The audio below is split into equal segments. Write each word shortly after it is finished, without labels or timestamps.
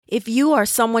If you or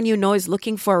someone you know is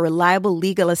looking for reliable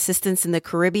legal assistance in the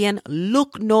Caribbean,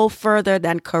 look no further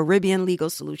than Caribbean Legal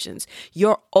Solutions,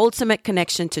 your ultimate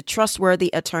connection to trustworthy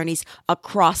attorneys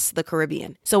across the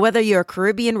Caribbean. So whether you're a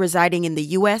Caribbean residing in the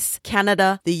US,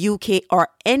 Canada, the UK, or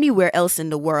anywhere else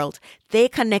in the world, they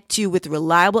connect you with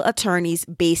reliable attorneys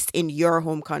based in your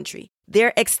home country.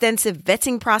 Their extensive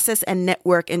vetting process and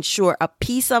network ensure a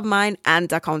peace of mind and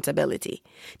accountability.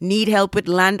 Need help with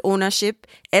land ownership,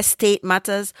 estate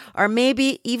matters, or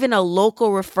maybe even a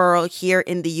local referral here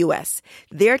in the U.S.?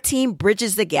 Their team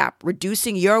bridges the gap,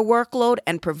 reducing your workload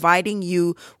and providing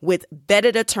you with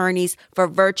vetted attorneys for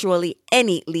virtually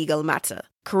any legal matter.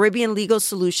 Caribbean Legal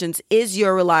Solutions is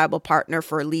your reliable partner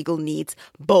for legal needs,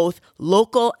 both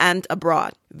local and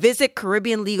abroad. Visit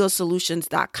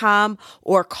CaribbeanLegalSolutions.com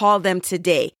or call them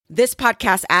today. This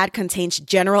podcast ad contains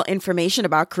general information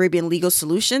about Caribbean Legal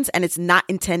Solutions and it's not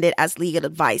intended as legal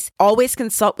advice. Always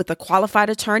consult with a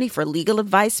qualified attorney for legal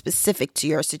advice specific to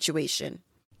your situation.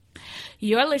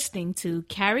 You're listening to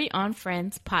Carry On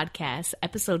Friends Podcast,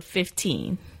 episode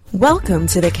 15. Welcome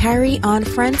to the Carry On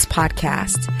Friends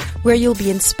podcast, where you'll be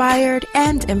inspired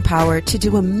and empowered to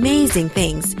do amazing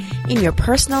things in your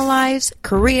personal lives,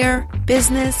 career,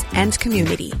 business, and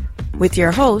community. With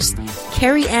your host,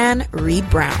 Carrie Ann Reed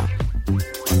Brown.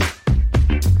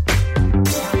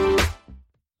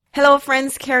 Hello,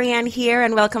 friends. Carrie Ann here,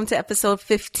 and welcome to episode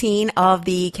 15 of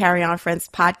the Carry On Friends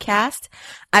podcast.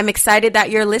 I'm excited that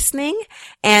you're listening,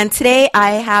 and today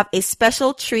I have a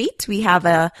special treat. We have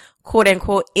a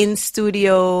quote-unquote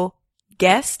in-studio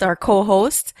guest or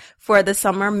co-host for the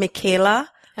summer, Michaela.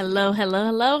 Hello.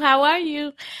 How are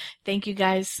you? Thank you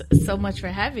guys so much for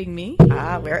having me.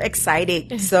 We're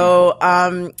excited. So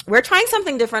we're trying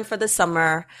something different for the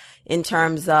summer in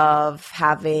terms of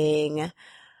having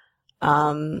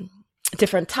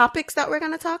different topics that we're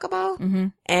going to talk about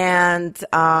and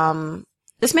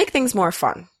just make things more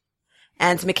fun.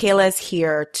 And Michaela is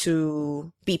here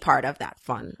to be part of that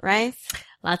fun, right?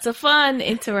 Lots of fun,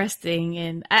 interesting,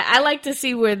 and I like to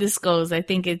see where this goes. I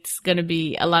think it's going to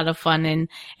be a lot of fun, and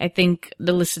I think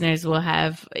the listeners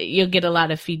you'll get a lot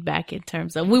of feedback in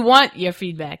terms of, we want your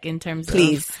feedback in terms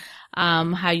Please. of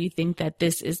how you think that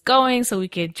this is going, so we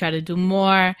can try to do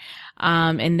more,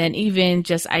 and then even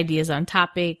just ideas on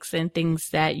topics and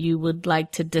things that you would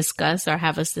like to discuss or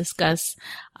have us discuss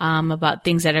about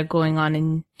things that are going on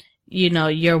in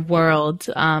your world.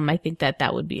 I think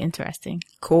that would be interesting.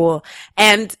 Cool.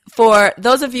 And for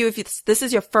those of you, if this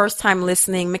is your first time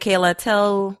listening, Michaela,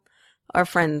 tell our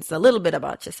friends a little bit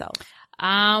about yourself.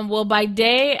 Well, by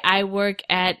day, I work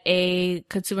at a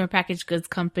consumer packaged goods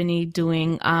company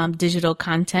doing digital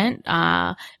content,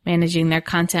 managing their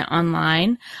content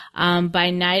online. By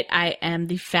night, I am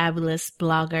the fabulous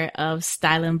blogger of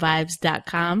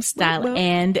styleandvibes.com, style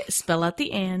and spell out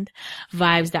the and,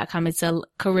 vibes.com. It's a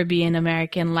Caribbean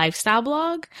American lifestyle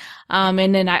blog.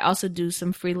 And then I also do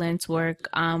some freelance work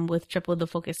with Triple the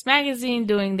Focus magazine,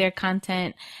 doing their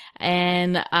content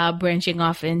and branching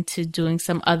off into doing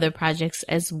some other projects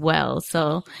as well.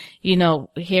 So,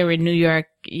 here in New York,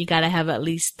 you got to have at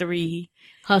least 3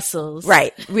 hustles.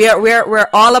 Right. We're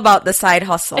all about the side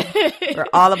hustle. We're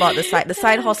all about the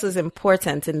side hustle is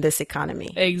important in this economy.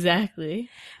 Exactly.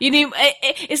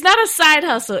 It's not a side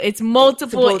hustle. It's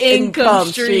multiple income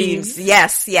streams.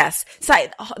 Yes.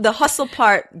 The hustle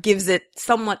part gives it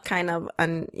somewhat kind of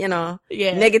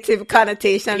negative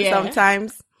connotation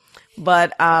sometimes.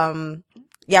 But,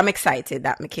 I'm excited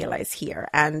that Michaela is here.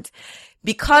 And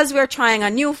because we're trying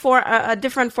a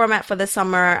different format for the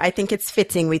summer, I think it's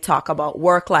fitting we talk about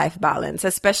work-life balance,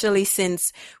 especially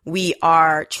since we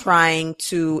are trying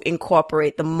to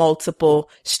incorporate the multiple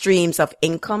streams of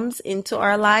incomes into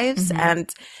our lives.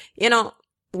 And,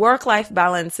 work-life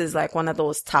balance is like one of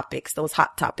those topics, those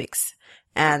hot topics.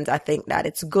 And I think that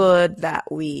it's good that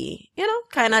we,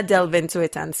 kind of delve into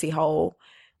it and see how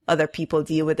other people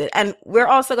deal with it. And we're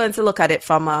also going to look at it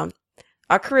from a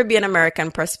Caribbean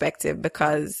American perspective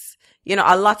because,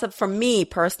 for me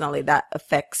personally, that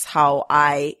affects how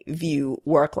I view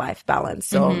work-life balance.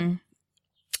 So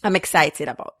I'm excited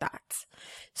about that.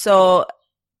 So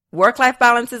work-life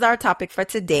balance is our topic for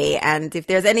today. And if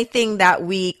there's anything that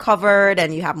we covered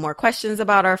and you have more questions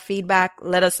about our feedback,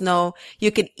 let us know.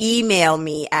 You can email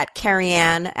me at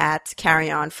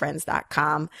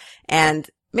carrieann@carryonfriends.com. And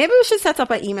maybe we should set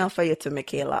up an email for you to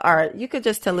Michaela, or you could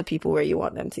just tell the people where you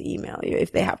want them to email you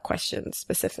if they have questions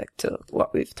specific to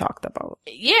what we've talked about.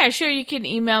 Yeah, sure. You can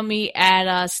email me at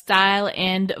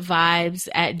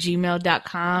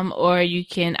styleandvibes@gmail.com, or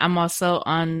I'm also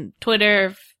on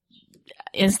Twitter,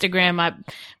 Instagram. I'm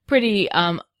pretty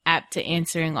apt to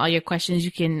answering all your questions.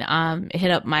 You can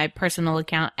hit up my personal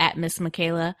account at Miss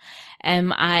Michaela,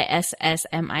 MISSMIKELAH.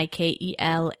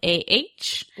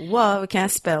 Whoa, we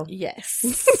can't spell.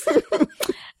 Yes.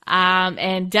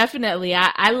 And definitely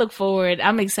I look forward.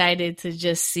 I'm excited to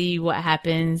just see what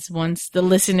happens once the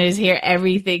listeners hear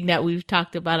everything that we've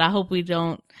talked about. I hope we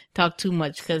don't talk too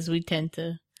much because we tend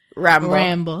to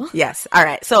ramble. Yes. All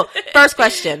right. So first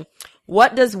question,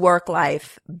 what does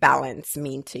work-life balance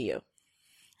mean to you?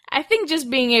 I think just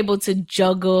being able to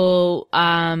juggle,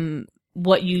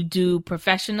 what you do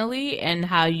professionally and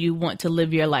how you want to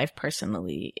live your life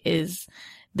personally is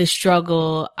the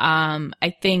struggle.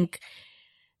 I think,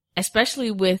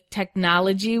 especially with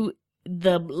technology,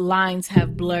 the lines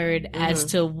have blurred as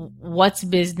to what's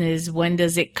business, when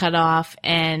does it cut off,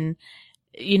 and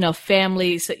you know,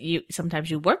 family. So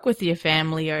sometimes you work with your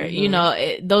family, or you know,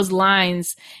 those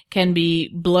lines can be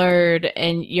blurred,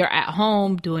 and you're at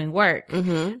home doing work,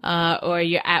 or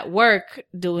you're at work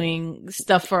doing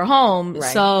stuff for home.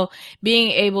 Right. So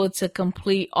being able to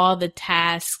complete all the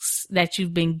tasks that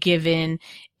you've been given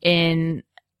in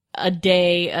a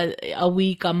day, a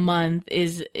week, a month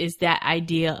is that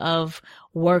idea of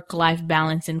work-life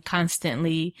balance, and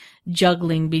constantly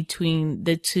juggling between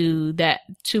the two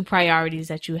priorities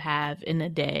that you have in a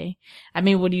day. I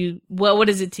mean, what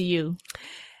is it to you?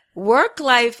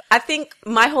 Work-life, I think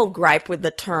my whole gripe with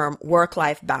the term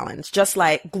work-life balance, just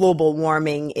like global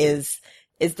warming it's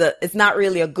not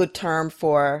really a good term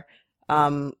for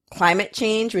climate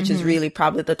change, which is really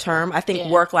probably the term. I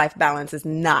think work-life balance is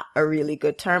not a really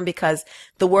good term, because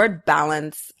the word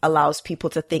balance allows people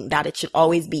to think that it should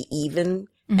always be even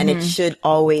and it should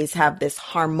always have this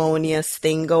harmonious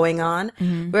thing going on.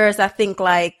 Whereas I think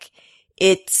like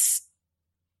I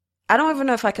don't even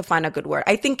know if I could find a good word.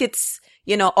 I think it's,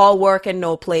 you know, all work and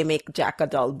no play make Jack a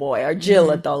dull boy, or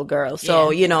Jill a dull girl. So,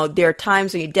 you know, there are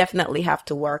times when you definitely have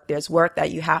to work. There's work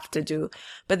that you have to do.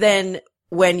 But then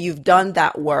when you've done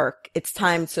that work, it's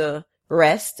time to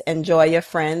rest, enjoy your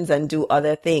friends, and do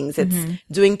other things. It's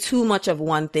doing too much of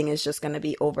one thing is just going to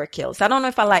be overkill. So I don't know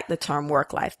if I like the term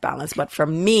work-life balance, but for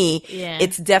me,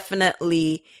 it's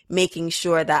definitely making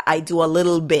sure that I do a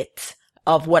little bit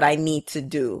of what I need to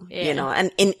do, you know,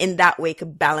 and in that way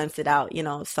could balance it out. You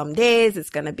know, some days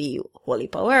it's going to be whole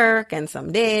heap of work, and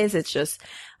some days it's just,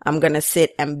 I'm going to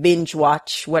sit and binge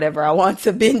watch whatever I want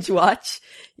to binge watch,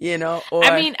 you know, or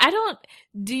I mean, I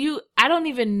don't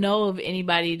even know of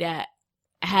anybody that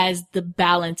has the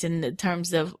balance in the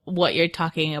terms of what you're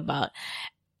talking about.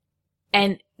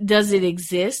 And does it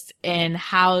exist? And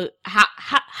how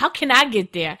can I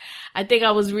get there? I think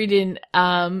I was reading,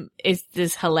 it's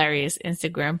this hilarious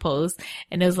Instagram post,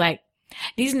 and it was like,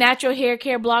 these natural hair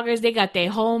care bloggers, they got their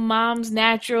home moms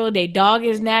natural, their dog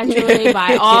is natural, they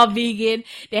buy all vegan,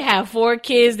 they have 4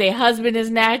 kids, their husband is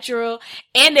natural,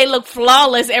 and they look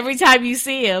flawless every time you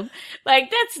see them. Like,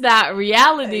 that's not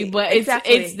reality, but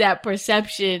it's that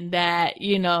perception that,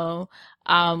 you know,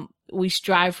 we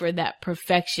strive for that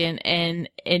perfection and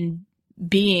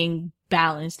being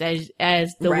balanced as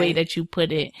the way that you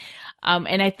put it.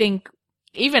 And I think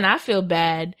even I feel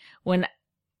bad when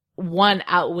one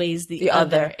outweighs the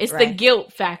other. It's the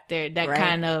guilt factor that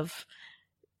kind of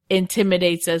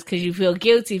intimidates us, because you feel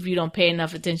guilty if you don't pay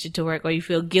enough attention to work, or you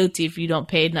feel guilty if you don't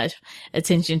pay enough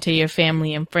attention to your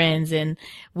family and friends. And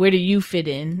where do you fit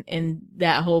in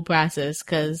that whole process?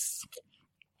 Because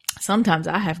sometimes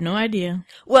I have no idea.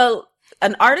 Well,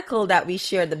 an article that we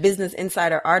shared, the Business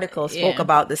Insider article, spoke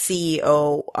about the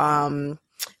CEO,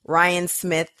 Ryan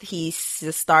Smith. He's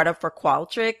the startup for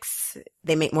Qualtrics.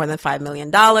 They make more than $5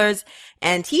 million.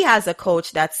 And he has a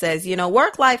coach that says, you know,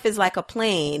 work life is like a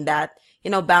plane that,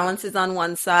 you know, balances on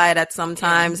one side at some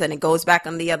times and it goes back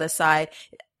on the other side.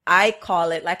 I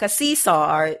call it like a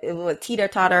seesaw, or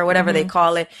teeter-totter, or whatever they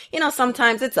call it. You know,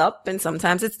 sometimes it's up and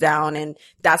sometimes it's down, and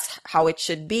that's how it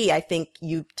should be. I think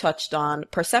you touched on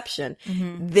perception.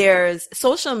 There's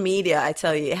social media, I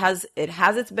tell you, it has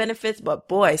its benefits, but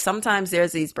boy, sometimes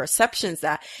there's these perceptions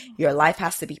that your life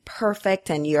has to be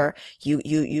perfect, and you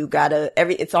gotta,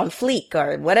 it's on fleek,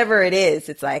 or whatever it is.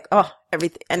 It's like, oh,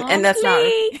 everything, and that's not,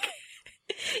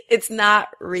 it's not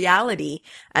reality.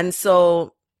 And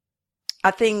so I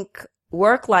think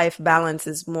work-life balance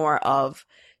is more of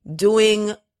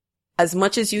doing as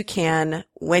much as you can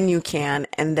when you can,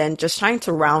 and then just trying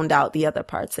to round out the other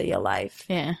parts of your life.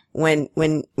 Yeah. When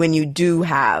you do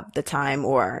have the time,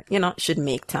 or, you know, should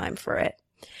make time for it.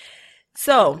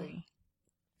 So,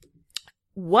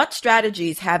 what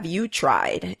strategies have you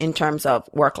tried in terms of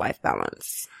work-life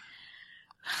balance?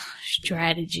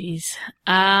 Strategies.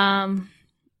 I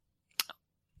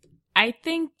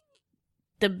think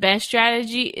the best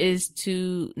strategy is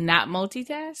to not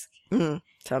multitask.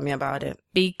 Tell me about it.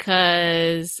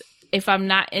 Because if I'm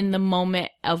not in the moment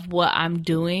of what I'm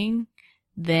doing,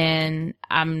 then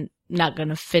I'm not going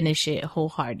to finish it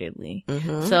wholeheartedly.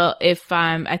 So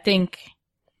I think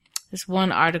this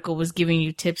one article was giving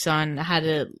you tips on how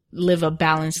to live a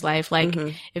balanced life. Like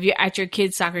if you're at your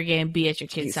kid's soccer game, be at your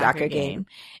kid's soccer game.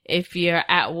 If you're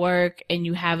at work and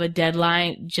you have a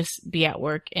deadline, just be at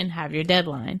work and have your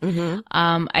deadline.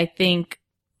 I think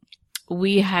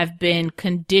we have been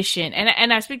conditioned,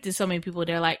 and I speak to so many people,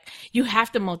 they're like, you have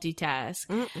to multitask.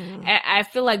 And I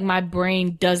feel like my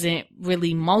brain doesn't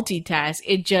really multitask.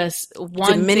 It just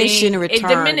diminishing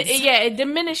returns. It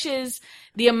diminishes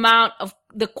the amount of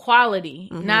the quality,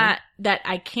 not that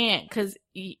I can't, because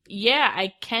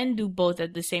I can do both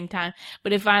at the same time.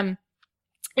 But if I'm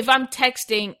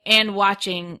texting and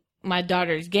watching my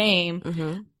daughter's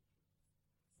game,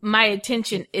 my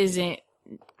attention isn't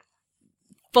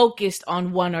focused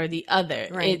on one or the other.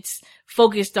 Right. It's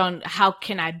focused on how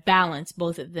can I balance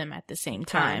both of them at the same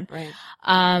time. Right.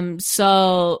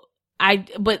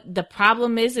 But the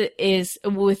problem is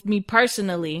with me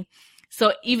personally.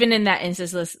 So even in that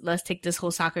instance, let's take this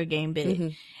whole soccer game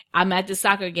bit. I'm at the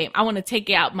soccer game. I want to take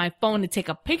out my phone to take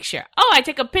a picture. Oh, I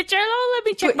take a picture. Oh,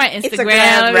 let me check my Instagram.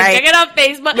 Let me check it on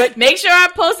Facebook. But make sure I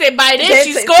post it by this.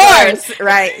 She scores.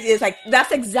 Right. It's like,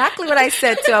 that's exactly what I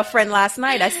said to a friend last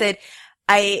night. I said,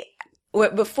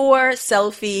 before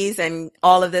selfies and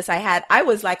all of this, I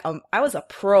was a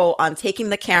pro on taking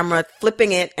the camera,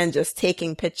 flipping it, and just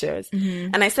taking pictures.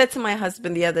 And I said to my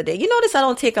husband the other day, you notice I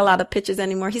don't take a lot of pictures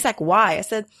anymore? He's like, why? I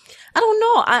said, I don't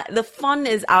know. The fun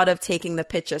is out of taking the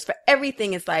pictures. For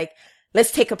everything, it's like,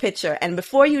 let's take a picture. And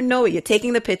before you know it, you're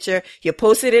taking the picture, you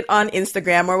posted it on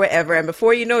Instagram or wherever. And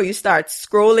before you know, you start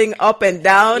scrolling up and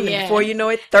down. And before you know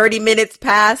it, 30 minutes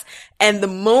pass. And the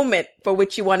moment for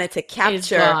which you wanted to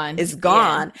capture is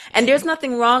gone. Yeah. And there's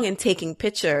nothing wrong in taking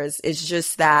pictures. It's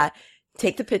just that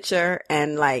take the picture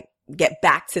and like get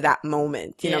back to that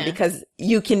moment, you know, because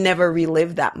you can never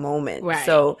relive that moment. Right.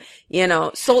 So,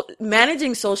 so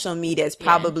managing social media is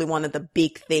probably one of the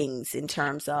big things in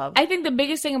terms of. I think the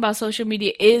biggest thing about social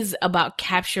media is about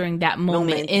capturing that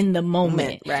moment in the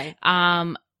moment. Right.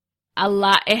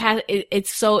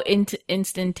 It's so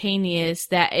instantaneous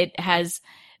that it has,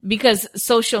 because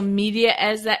social media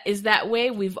is that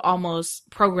way, we've almost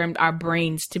programmed our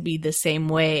brains to be the same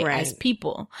way as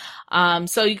people.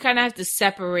 So you kind of have to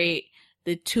separate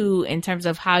the two in terms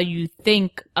of how you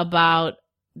think about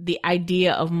the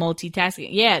idea of multitasking.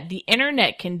 Yeah, the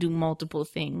internet can do multiple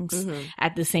things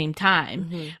at the same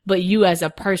time, but you as a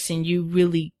person, you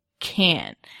really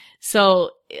can't.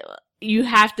 So you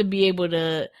have to be able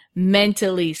to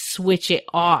mentally switch it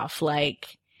off,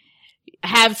 like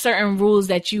have certain rules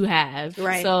that you have.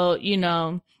 Right. So,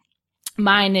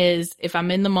 mine is if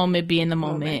I'm in the moment, be in the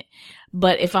moment.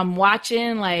 But if I'm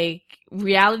watching like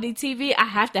reality TV, I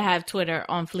have to have Twitter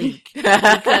on fleek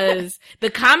because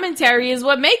the commentary is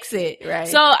what makes it. Right.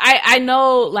 So I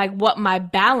know like what my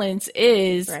balance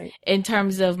is in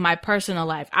terms of my personal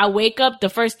life. I wake up, the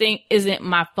first thing isn't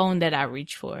my phone that I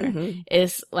reach for.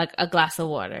 It's like a glass of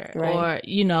water or,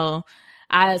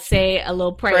 I say a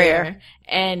little prayer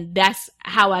and that's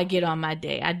how I get on my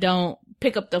day. I don't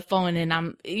pick up the phone and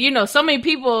I'm, so many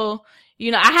people,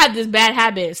 I have this bad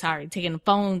habit, taking the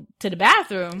phone to the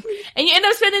bathroom and you end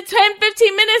up spending 10,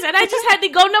 15 minutes and I just had to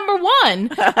go number one.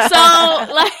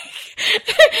 So like,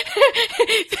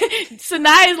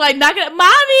 Sanaya's like knocking up,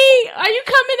 Mommy, are you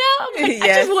coming out? Like, I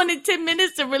just wanted 10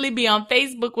 minutes to really be on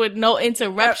Facebook with no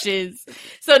interruptions.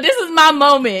 So this is my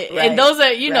moment. And those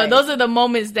are, those are the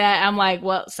moments that I'm like,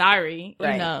 well, sorry,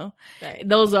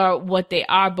 those are what they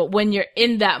are. But when you're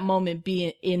in that moment,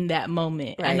 being in that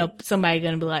moment, I know somebody's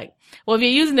going to be like, well, if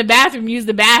you're using the bathroom, use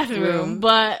the bathroom.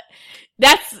 But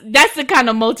that's the kind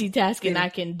of multitasking I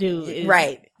can do.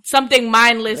 Is something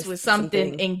mindless with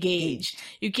something engaged.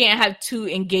 You can't have two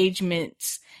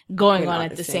engagements going on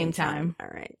at the same time. All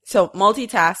right. So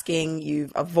multitasking,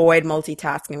 you avoid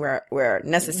multitasking where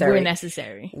necessary. Where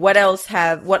necessary. What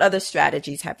other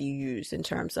strategies have you used in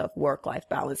terms of work-life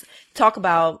balance? Talk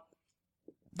about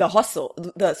the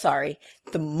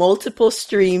multiple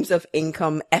streams of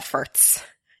income efforts.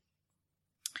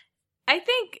 I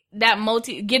think that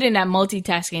getting that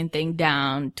multitasking thing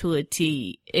down to a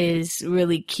T is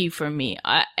really key for me.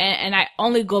 And I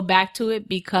only go back to it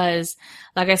because,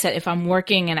 like I said, if I'm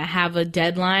working and I have a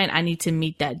deadline, I need to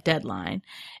meet that deadline.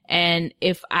 And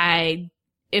if I'm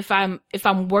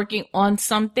working on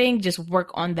something, just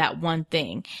work on that one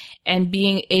thing and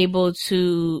being able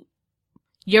to,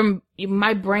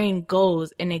 my brain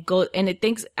goes and it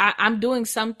thinks I'm doing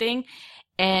something.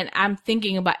 and I'm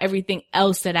thinking about everything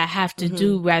else that I have to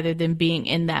do rather than being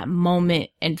in that moment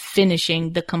and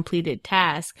finishing the completed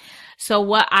task. So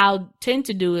what I'll tend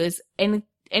to do is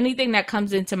anything that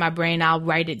comes into my brain, I'll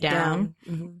write it down.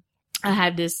 I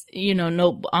have this,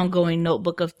 ongoing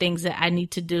notebook of things that I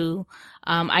need to do.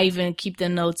 I even keep the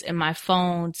notes in my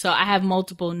phone. So I have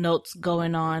multiple notes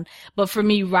going on. But for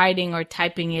me, writing or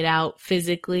typing it out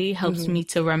physically helps me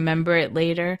to remember it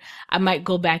later. I might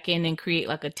go back in and create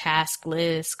like a task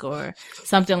list or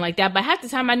something like that. But half the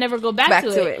time I never go back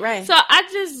to it. Right. So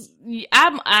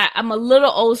I'm a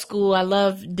little old school. I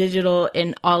love digital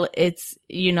in all its,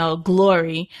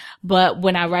 glory. But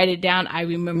when I write it down, I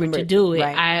remember to do it.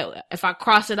 Right. If I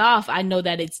cross it off, I know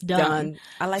that it's done.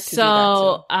 I like to do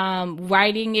that too.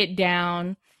 Writing it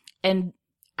down, and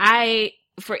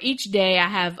for each day I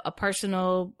have a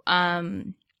personal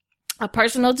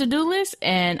to-do list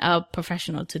and a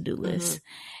professional to-do list.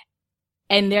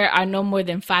 And there are no more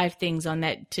than 5 things on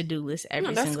that to-do list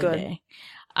every single day.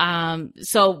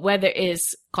 So whether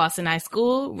it's call Sinai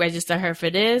school, register her for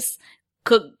this,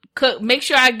 cook, make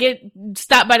sure I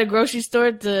stop by the grocery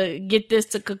store to get this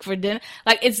to cook for dinner.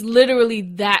 Like, it's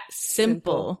literally that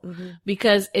simple.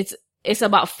 Because it's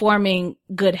about forming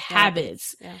good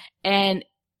habits. Yeah. And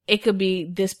it could be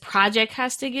this project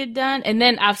has to get done. And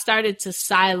then I've started to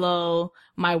silo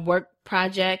my work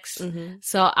projects.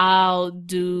 So I'll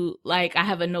do, like, I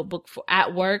have a notebook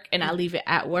at work and I leave it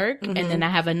at work. And then I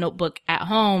have a notebook at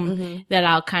home that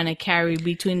I'll kind of carry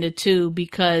between the two,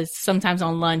 because sometimes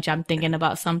on lunch I'm thinking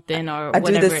about something or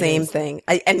whatever. I do the same thing.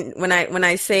 And when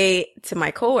I say to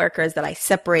my coworkers that I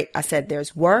said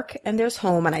there's work and there's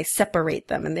home, and I separate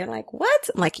them, and they're like, what?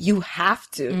 I'm like, you have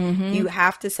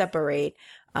to separate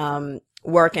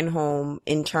work and home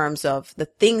in terms of the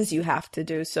things you have to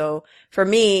do. So for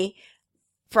me,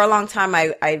 for a long time,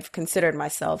 I've considered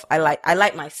myself, I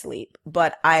like my sleep,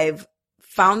 but I've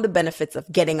found the benefits of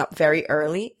getting up very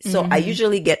early. So I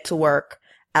usually get to work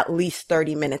at least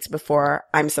 30 minutes before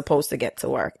I'm supposed to get to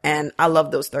work. And I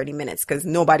love those 30 minutes because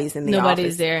nobody's in the office.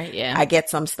 Nobody's there. Yeah. I get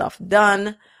some stuff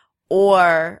done,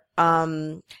 or,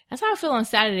 that's how I feel on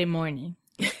Saturday morning.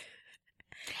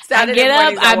 Saturday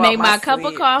I get up, I make my sleep. cup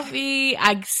of coffee,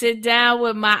 I sit down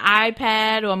with my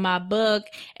iPad or my book,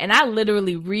 and I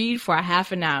literally read for a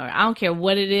half an hour. I don't care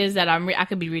what it is that I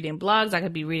could be reading blogs, I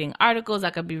could be reading articles, I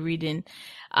could be reading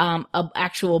an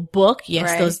actual book.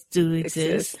 Yes, those do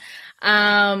exist.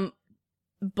 But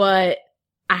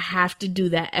I have to do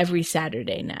that every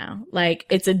Saturday now. Like,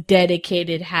 it's a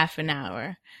dedicated half an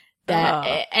hour.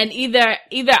 And either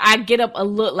I get up a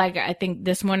little, like, I think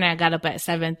this morning I got up at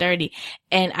 7:30,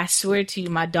 and I swear to you,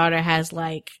 my daughter has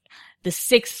like the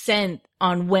sixth sense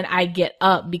on when I get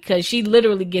up, because she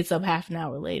literally gets up half an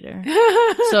hour later.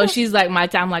 So she's like my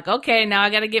time, like, okay, now I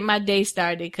got to get my day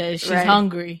started because she's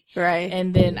hungry. Right.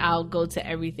 And then I'll go to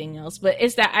everything else. But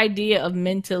it's that idea of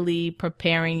mentally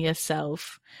preparing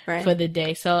yourself for the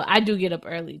day. So I do get up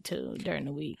early too during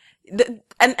the week.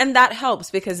 And that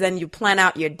helps, because then you plan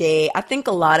out your day. I think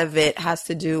a lot of it has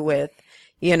to do with,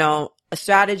 a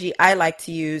strategy I like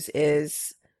to use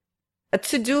is a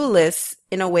to-do list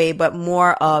in a way, but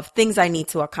more of things I need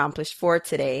to accomplish for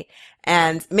today,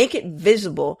 and make it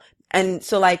visible. And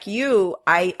so, like you,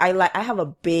 I have a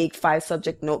big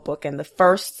 5-subject notebook, and the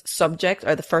first subject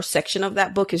or the first section of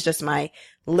that book is just my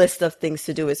list of things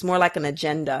to do. It's more like an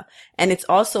agenda. And it's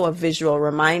also a visual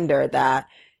reminder that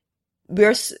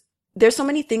there's so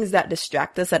many things that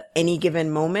distract us at any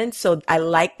given moment. So I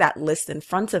like that list in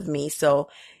front of me. So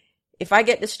if I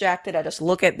get distracted, I just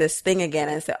look at this thing again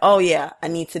and say, oh yeah, I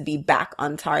need to be back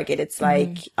on target. It's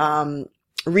like,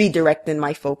 redirecting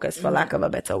my focus, for lack of a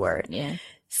better word. Yeah.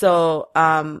 So,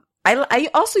 I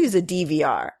also use a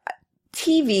DVR,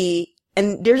 TV,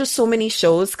 and there's just so many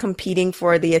shows competing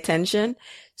for the attention.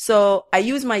 So I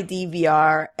use my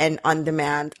DVR and on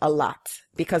demand a lot,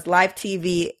 because live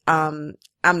TV, I'm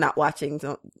not watching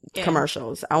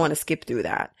commercials. I want to skip through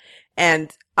that.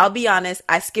 And I'll be honest,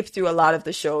 I skip through a lot of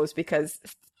the shows because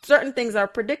certain things are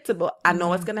predictable. I know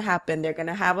what's going to happen. They're going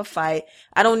to have a fight.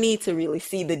 I don't need to really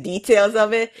see the details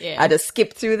of it. I just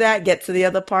skip through that, get to the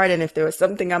other part. And if there was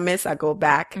something I missed, I go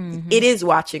back. It is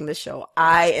watching the show.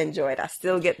 I enjoy it. I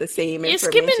still get the same information.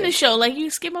 You're skipping the show like you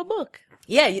skim a book.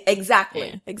 Yeah,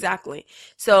 exactly. Exactly.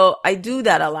 So I do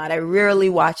that a lot. I rarely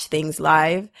watch things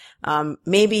live.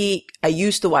 Maybe I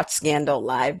used to watch Scandal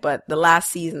live, but the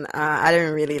last season, I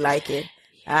didn't really like it.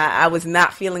 I was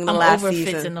not feeling the last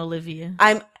season. Fitz and Olivia.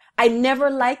 I never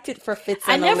liked it for Fitz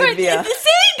and Olivia.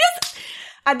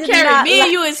 I did Carrie, not. me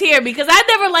and you is here because I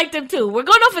never liked him too. We're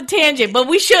going off a tangent, but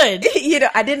we should.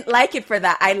 I didn't like it for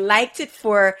that. I liked it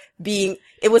for being.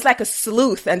 It was like a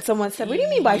sleuth, and someone said, "What do you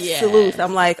mean by sleuth?"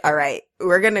 I'm like, "All right,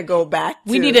 we're gonna go back.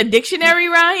 We need a dictionary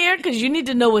around here because you need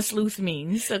to know what sleuth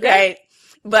means." Okay. Right.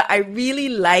 But I really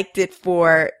liked it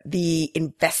for the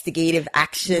investigative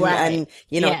action and,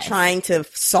 trying to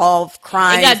solve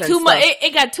crimes. It got too much.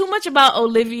 It got too much about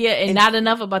Olivia and not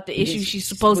enough about the issue she's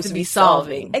supposed to be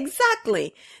solving.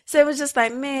 Exactly. So it was just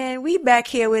like, man, we back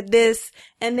here with this.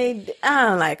 And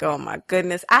I'm like, oh my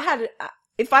goodness.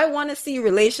 If I want to see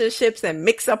relationships and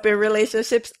mix up in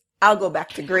relationships, I'll go back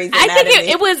to Grey's Anatomy. I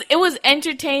think it was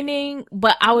entertaining,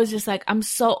 but I was just like, I'm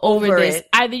so over this. It.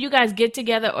 Either you guys get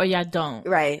together or y'all don't.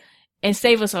 Right. And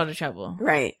save us all the trouble.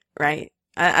 Right.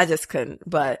 I just couldn't.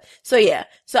 But so yeah.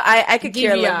 So I could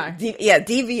care DVR.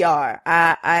 DVR.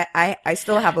 I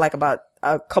still have like about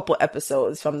a couple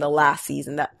episodes from the last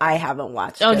season that I haven't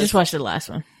watched. Oh, just watch the last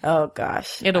one. Oh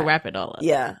gosh. It'll wrap it all up.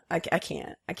 Yeah. I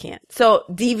can't. So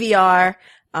DVR,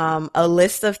 a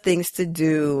list of things to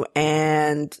do,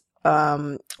 and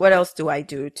what else do I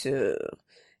do to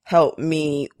help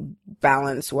me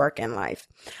balance work and life?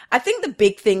 I think the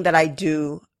big thing that I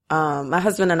do, my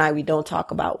husband and I, we don't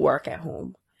talk about work at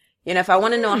home. If I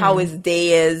want to know how his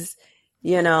day is,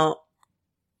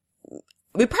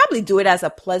 we probably do it as a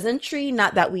pleasantry,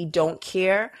 not that we don't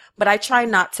care, but I try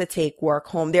not to take work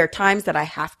home. There are times that I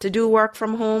have to do work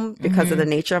from home because of the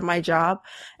nature of my job.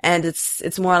 And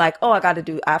it's more like, oh, I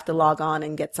have to log on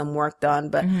and get some work done.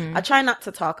 But I try not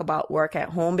to talk about work at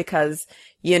home because,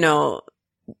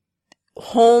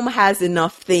 home has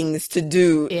enough things to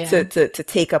do to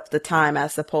take up the time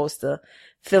as opposed to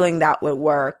filling that with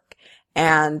work.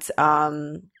 And,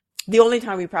 the only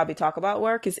time we probably talk about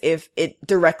work is if it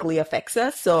directly affects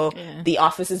us. So the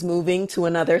office is moving to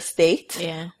another state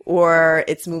or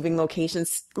it's moving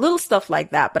locations, little stuff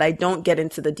like that. But I don't get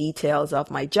into the details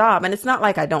of my job. And it's not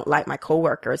like I don't like my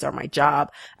coworkers or my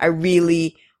job. I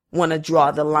really want to draw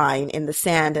the line in the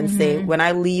sand and say, when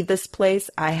I leave this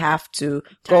place, I have to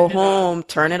go home,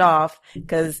 turn it off,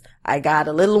 because I got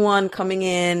a little one coming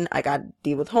in. I got to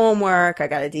deal with homework. I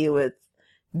got to deal with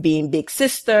being big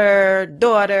sister,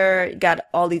 daughter, got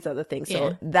all these other things.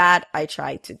 So that I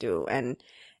try to do. And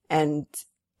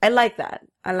I like that.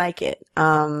 I like it.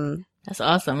 That's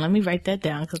awesome. Let me write that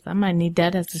down because I might need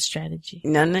that as a strategy.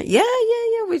 No. Yeah.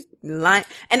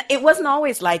 And it wasn't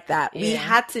always like that. We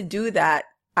had to do that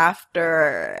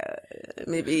after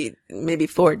maybe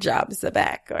 4 jobs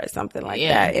back or something like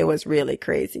that. It was really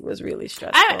crazy. It was really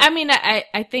stressful.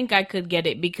 I think I could get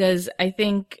it because I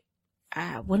think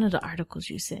one of the articles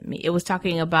you sent me, it was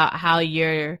talking about how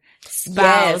your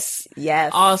spouse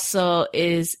also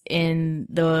is in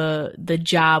the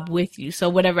job with you. So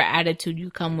whatever attitude you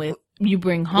come with, you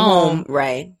bring home,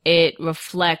 right? It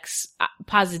reflects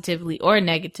positively or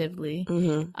negatively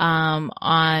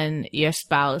on your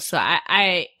spouse. So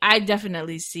I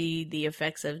definitely see the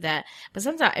effects of that. But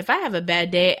sometimes if I have a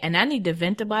bad day and I need to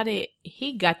vent about it,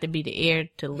 he got to be the ear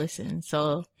to listen.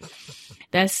 So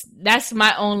that's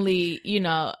my only,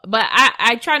 but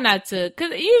I try not to, cause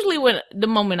usually when the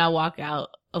moment I walk out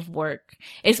of work,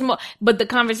 it's more, but the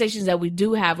conversations that we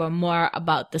do have are more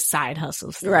about the side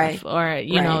hustle stuff, right? Or,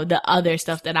 the other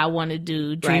stuff that I want to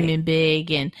do, dreaming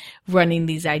big and running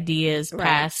these ideas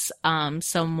past,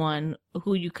 someone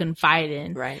who you confide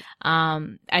in. Right.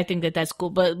 I think that's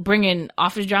cool, but bringing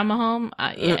office drama home,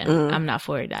 I'm not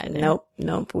for it either.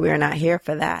 Nope. We're not here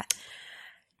for that.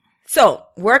 So,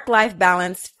 work-life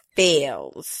balance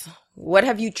fails. What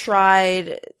have you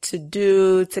tried to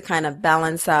do to kind of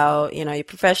balance out, your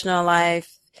professional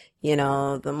life,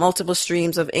 the multiple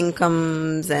streams of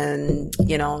incomes and,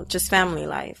 just family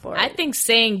life? Or I think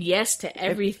saying yes to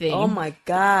everything. Oh my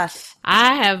gosh.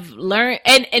 I have learned,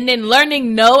 and then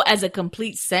learning no as a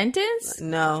complete sentence.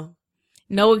 No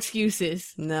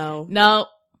excuses. No,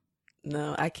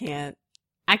 I can't.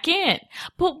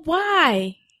 But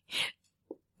why?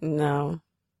 No,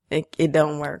 it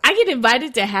don't work. I get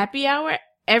invited to happy hour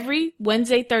every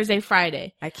Wednesday, Thursday,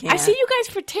 Friday. I can't. I see you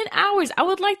guys for 10 hours. I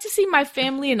would like to see my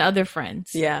family and other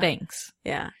friends. Yeah. Thanks.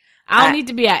 Yeah. I don't need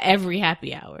to be at every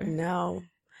happy hour. No.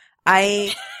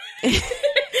 She's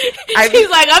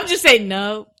like, I'm just saying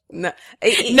no. No.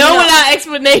 Without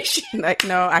explanation. Like,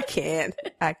 no, I can't.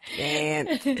 I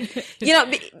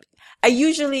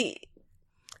usually,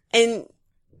 and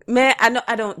man,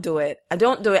 I don't do it.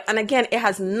 And again, it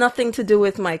has nothing to do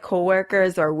with my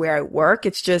coworkers or where I work.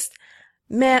 It's just,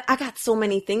 man, I got so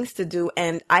many things to do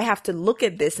and I have to look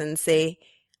at this and say,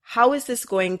 how is this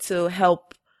going to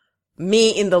help me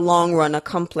in the long run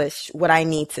accomplish what I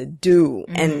need to do.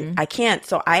 And I can't.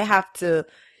 So I have to,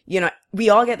 we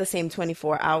all get the same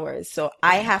 24 hours. So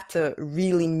I have to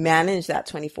really manage that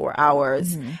 24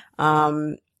 hours.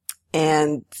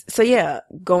 And so, yeah,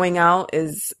 going out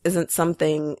isn't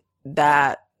something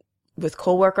that with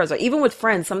coworkers or even with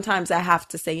friends, sometimes I have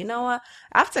to say, you know what,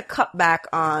 I have to cut back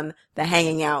on the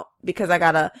hanging out because I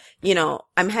gotta,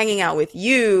 I'm hanging out with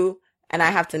you and I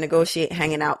have to negotiate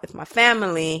hanging out with my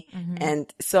family.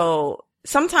 And so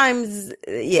sometimes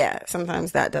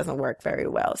that doesn't work very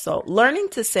well. So learning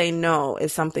to say no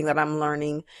is something that I'm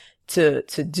learning to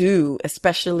do,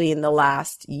 especially in the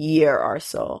last year or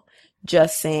so.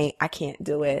 Just saying, I can't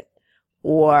do it.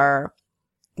 Or,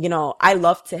 I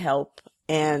love to help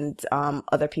and,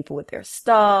 other people with their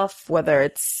stuff, whether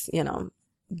it's,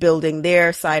 building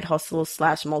their side hustle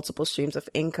 / multiple streams of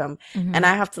income. And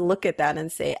I have to look at that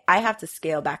and say, I have to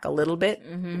scale back a little bit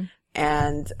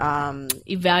and,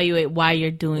 evaluate why you're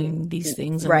doing these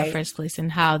things in the first place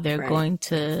and how they're going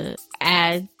to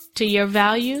add to your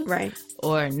value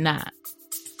or not.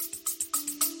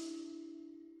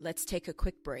 Let's take a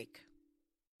quick break.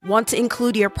 Want to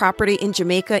include your property in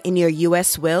Jamaica in your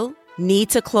U.S. will? Need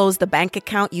to close the bank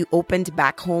account you opened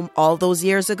back home all those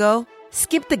years ago?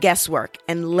 Skip the guesswork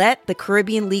and let the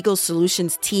Caribbean Legal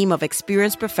Solutions team of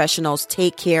experienced professionals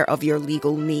take care of your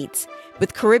legal needs.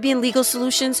 With Caribbean Legal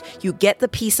Solutions, you get the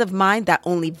peace of mind that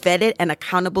only vetted and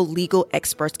accountable legal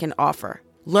experts can offer.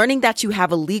 Learning that you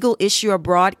have a legal issue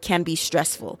abroad can be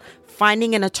stressful.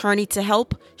 Finding an attorney to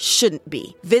help shouldn't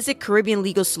be. Visit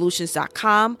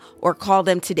CaribbeanLegalSolutions.com or call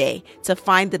them today to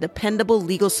find the dependable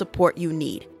legal support you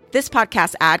need. This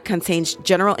podcast ad contains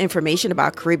general information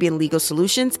about Caribbean Legal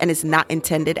Solutions and is not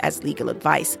intended as legal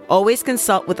advice. Always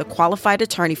consult with a qualified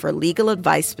attorney for legal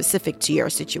advice specific to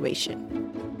your situation.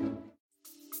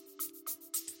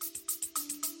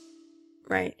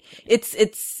 Right.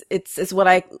 It's what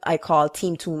I call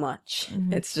team too much.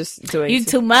 It's just doing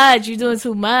too much. You're doing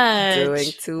too much.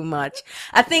 Doing too much.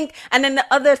 I think, and then the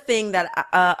other thing that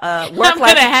I'm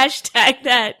gonna hashtag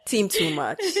that team too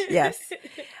much. Yes.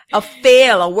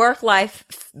 A work-life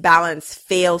balance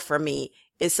fail for me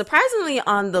is surprisingly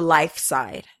on the life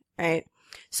side, right?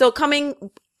 So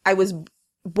I was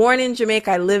born in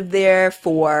Jamaica. I lived there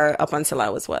up until I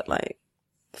was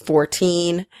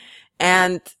 14.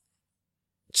 And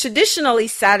traditionally,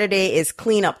 Saturday is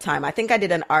cleanup time. I think I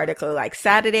did an article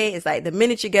Saturday is the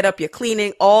minute you get up, you're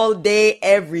cleaning all day,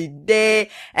 every day,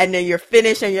 and then you're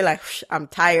finished and you're like, I'm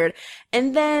tired.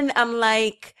 And then I'm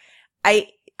like, I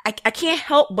can't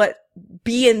help but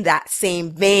be in that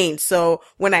same vein. So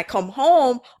when I come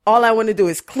home, all I want to do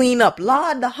is clean up.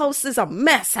 Lord, the house is a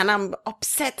mess and I'm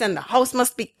upset and the house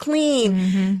must be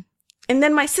clean. And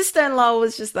then my sister-in-law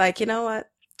was just like, you know what?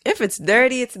 If it's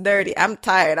dirty, it's dirty. I'm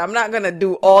tired. I'm not going to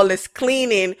do all this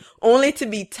cleaning only to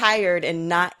be tired and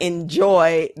not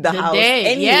enjoy the house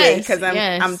anyway because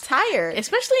I'm tired.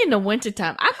 Couple in the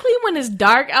wintertime. I clean when it's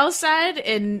dark outside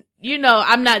and,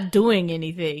 I'm not doing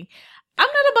anything. I'm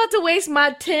not about to waste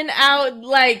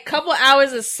my couple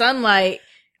hours of sunlight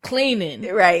cleaning.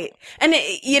 Right. And,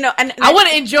 and I want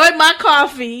to enjoy my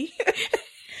coffee.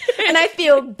 And I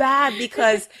feel bad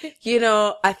because,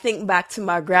 I think back to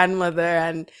my grandmother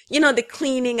and, the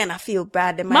cleaning and I feel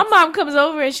bad. My mom comes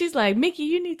over and she's like, Mickey,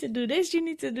 you need to do this. You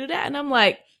need to do that. And I'm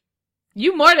like,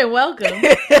 you more than welcome.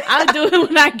 I'll do it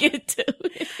when I get to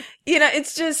it.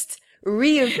 It's just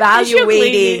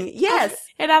reevaluating. Yes.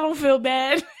 And I don't feel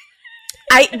bad.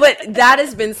 But that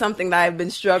has been something that I've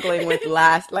been struggling with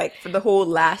for the whole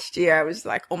last year. I was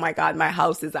like, oh my God, my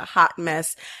house is a hot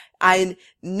mess.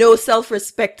 No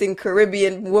self-respecting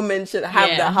Caribbean woman should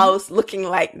have the house looking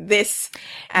like this.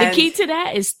 And the key to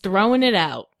that is throwing it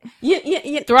out.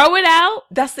 Yeah. Throw it out.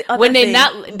 That's the other when thing.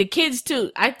 The kids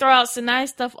too. I throw out Sinai's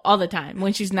stuff all the time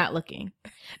when she's not looking.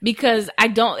 Because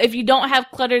if you don't have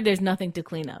clutter, there's nothing to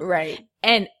clean up. Right.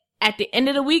 And at the end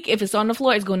of the week, if it's on the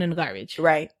floor, it's going in the garbage.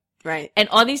 Right. Right. And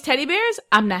all these teddy bears,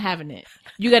 I'm not having it.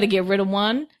 You got to get rid of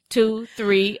 1, 2,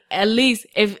 3, at least.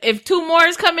 If 2 more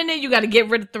is coming in, you got to get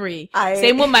rid of 3.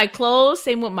 Same with my clothes,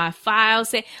 same with my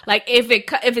files.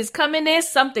 If it's coming in,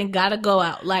 something got to go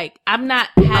out. I'm not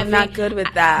good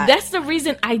with that. That's the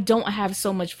reason I don't have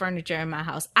so much furniture in my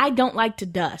house. I don't like to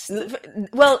dust.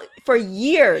 Well, for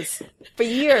years,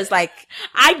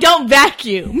 I don't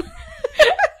vacuum.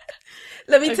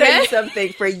 Let me tell you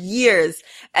something. For years,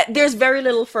 there's very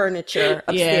little furniture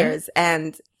upstairs.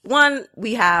 And one,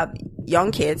 we have,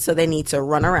 young kids, so they need to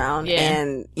run around,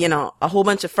 and you know, a whole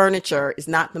bunch of furniture is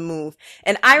not the move.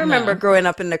 And I remember growing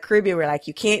up in the Caribbean, where like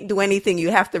you can't do anything, you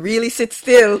have to really sit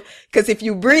still, because if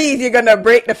you breathe, you're gonna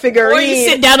break the figurine. Or you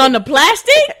sit down on the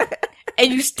plastic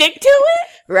and you stick to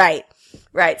it.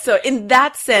 Right. So in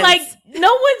that sense, like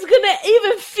no one's gonna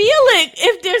even feel it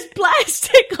if there's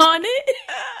plastic on it.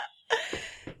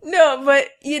 No, but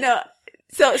you know,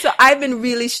 so I've been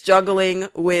really struggling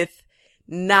with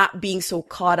not being so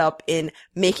caught up in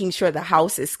making sure the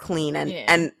house is clean.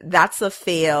 And that's a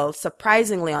fail,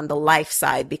 surprisingly, on the life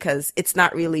side, because it's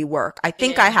not really work. I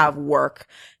think I have work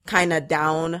kind of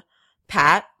down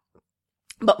pat,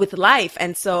 but with life.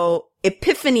 And so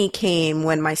epiphany came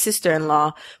when my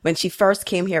sister-in-law, when she first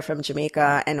came here from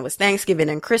Jamaica, and it was Thanksgiving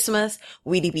and Christmas,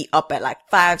 we'd be up at like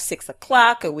 5, 6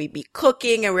 o'clock, and we'd be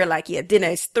cooking, and we're like, yeah, dinner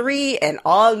is 3, and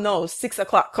all no, 6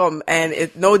 o'clock come, and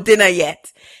it's no dinner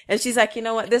yet. And she's like, you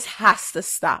know what? This has to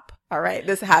stop. All right.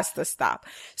 This has to stop.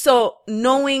 So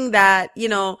knowing that, you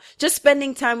know, just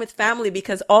spending time with family,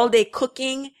 because all day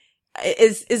cooking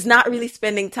is not really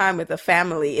spending time with the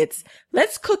family. It's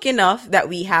let's cook enough that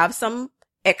we have some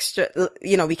extra,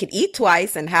 you know, we could eat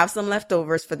twice and have some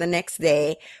leftovers for the next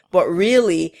day. But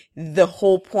really, the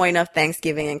whole point of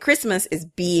Thanksgiving and Christmas is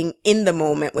being in the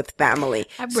moment with family.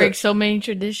 I break so many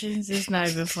traditions. It's not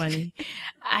even funny.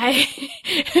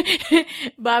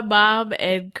 My mom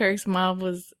and Kirk's mom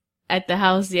was at the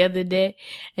house the other day,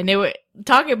 and they were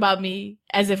talking about me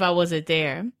as if I wasn't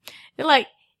there. They're like,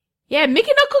 yeah,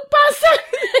 Mickey no cook pasta.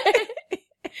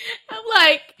 I'm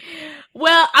like,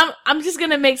 well, I'm just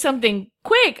gonna make something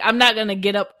quick. I'm not gonna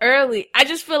get up early. I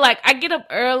just feel like I get up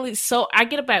early, so I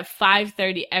get up at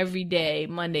 5:30 every day,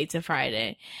 Monday to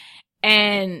Friday,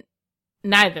 and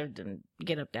neither of them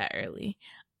get up that early.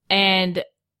 And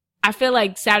I feel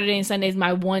like Saturday and Sunday is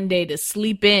my one day to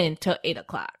sleep in till 8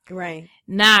 o'clock. Right.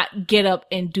 Not get up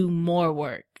and do more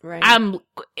work. Right.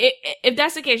 If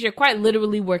that's the case, you're quite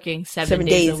literally working 7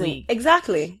 days a week.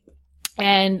 Exactly.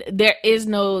 And there is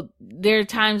no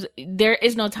time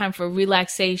for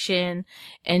relaxation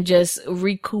and just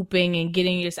recouping and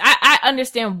getting your, I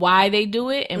understand why they do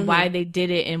it and why they did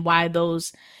it and why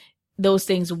those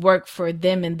things work for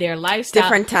them and their lifestyle.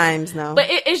 Different times now. But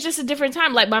it's just a different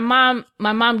time. Like my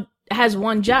mom has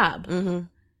one job. Mm-hmm.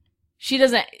 She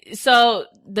doesn't, so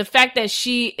the fact that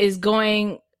she is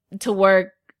going to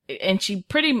work, and she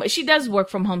does work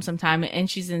from home sometime, and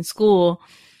she's in school,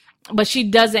 but she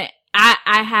doesn't,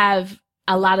 I have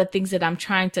a lot of things that I'm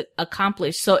trying to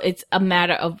accomplish. So it's a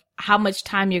matter of how much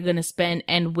time you're going to spend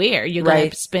and where you're going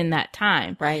to spend that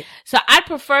time. Right. So I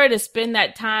prefer to spend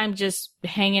that time just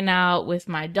hanging out with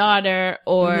my daughter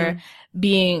or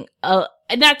being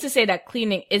not to say that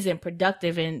cleaning isn't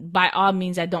productive, and by all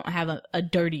means I don't have a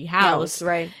dirty house.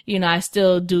 Right. You know, I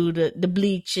still do the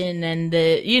bleaching and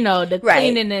the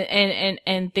cleaning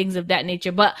and things of that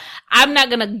nature. But I'm not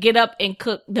gonna get up and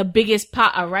cook the biggest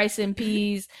pot of rice and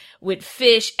peas with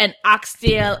fish and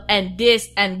oxtail and this,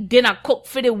 and then I cook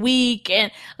for the week,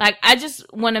 and like I just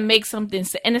want to make something,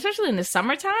 and especially in the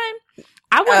summertime,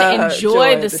 I want to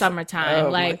enjoy the summertime. Oh,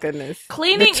 like, my goodness.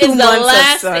 Cleaning is the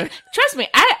last thing. Trust me,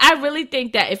 I really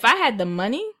think that if I had the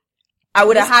money, I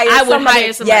would hire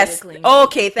somebody to clean.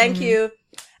 Okay, thank you.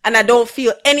 And I don't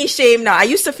feel any shame now. I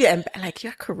used to feel like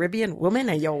you're a Caribbean woman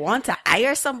and you want to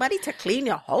hire somebody to clean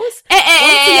your house?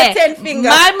 Your 10 fingers.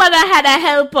 My mother had a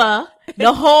helper.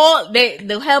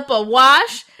 The helper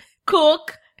wash,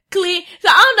 cook, clean. So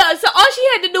I don't know. So all she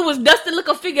had to do was dust the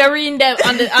little figurine there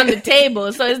on the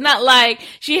table. So it's not like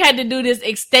she had to do this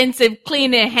extensive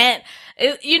cleaning hand.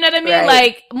 You know what I mean? Right.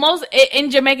 Like most in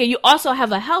Jamaica, you also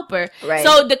have a helper. Right.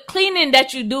 So the cleaning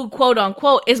that you do, quote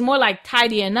unquote, is more like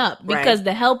tidying up because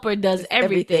the helper does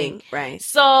everything. Right.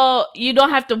 So you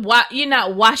don't have to you're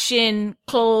not washing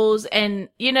clothes and,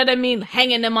 you know what I mean,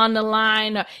 hanging them on the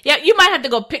line. Or, yeah, you might have to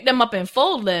go pick them up and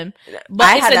fold them.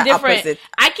 But it's a different. Opposite.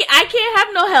 I can't have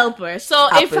no helper. So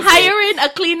if hiring a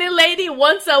cleaning lady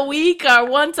once a week or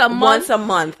once a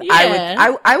month,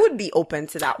 yeah. I would be open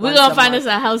to that. We're gonna find us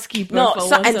a housekeeper. No,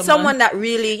 someone that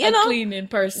really, cleaning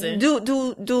person,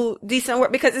 do decent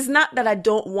work, because it's not that I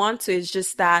don't want to. It's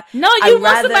just that you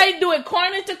want somebody to do it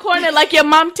corner to corner like your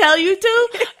mom tell you to,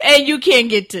 and you can't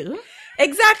get to.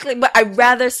 Exactly, but I'd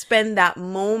rather spend that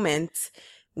moment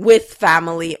with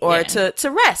family or to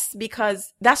rest,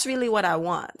 because that's really what I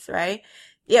want, right?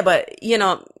 Yeah, but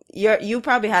you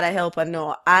probably had a helper.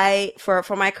 No,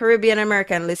 for my Caribbean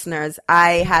American listeners,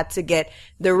 I had to get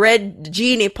the red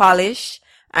genie polish.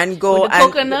 And go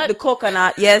the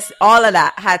coconut. Yes, all of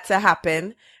that had to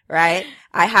happen, right?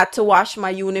 I had to wash my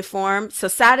uniform. So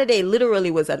Saturday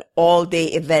literally was an all day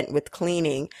event with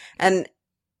cleaning. And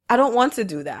I don't want to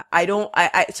do that.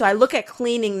 So I look at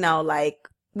cleaning now like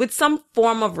with some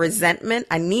form of resentment.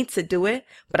 I need to do it,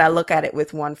 but I look at it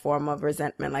with one form of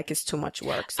resentment, like it's too much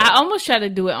work. So. I almost try to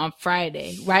do it on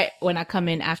Friday, right when I come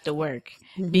in after work,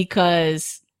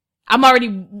 because I'm already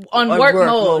on work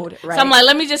mode. Right. So I'm like,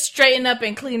 let me just straighten up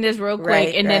and clean this real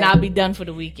quick, and then I'll be done for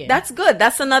the weekend. That's good.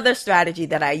 That's another strategy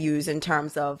that I use in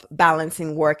terms of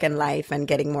balancing work and life and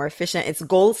getting more efficient. It's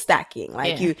goal stacking.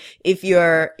 Like if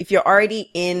you're already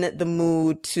in the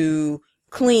mood to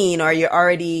clean, or you're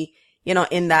already,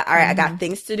 in that, all right, I got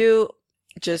things to do,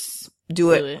 just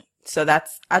do it. So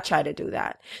I try to do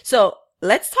that. So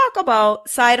let's talk about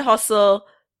side hustle,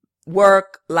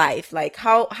 work, life. Like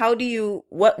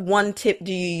what one tip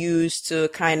do you use to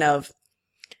kind of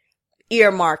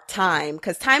earmark time?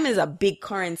 Because time is a big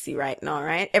currency right now,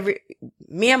 right?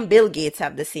 Me and Bill Gates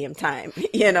have the same time.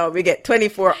 We get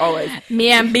 24 hours. Me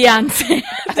and Beyonce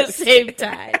at the same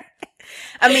time.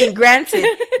 I mean, granted,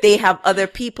 they have other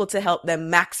people to help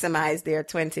them maximize their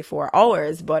 24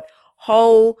 hours, but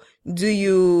how do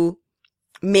you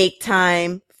make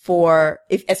time for,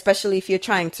 especially if you're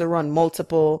trying to run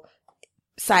multiple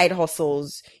side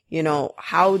hustles,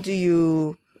 how do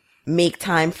you make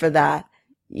time for that?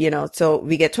 So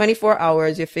we get 24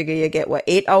 hours, you figure you get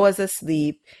 8 hours of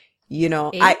sleep,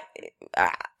 all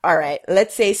right,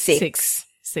 let's say 6.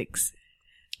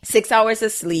 6 hours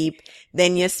of sleep.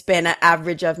 Then you spend an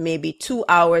average of maybe 2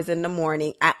 hours in the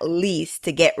morning at least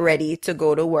to get ready to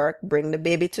go to work, bring the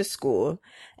baby to school.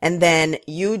 And then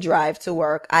you drive to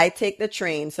work. I take the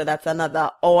train. So that's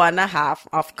another hour and a half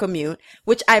of commute,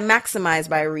 which I maximize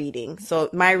by reading.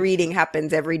 So my reading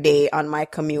happens every day on my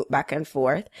commute back and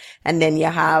forth. And then you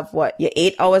have your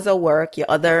 8 hours of work, your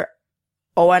other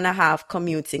hour and a half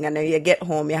commuting. And then you get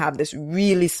home, you have this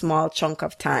really small chunk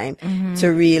of time to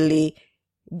really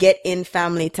get in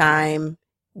family time,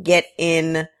 get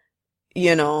in,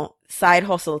 side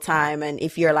hustle time. And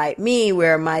if you're like me,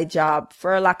 where my job,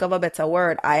 for lack of a better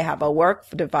word, I have a work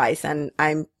device and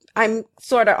I'm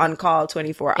sort of on call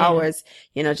 24 hours,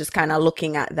 just kind of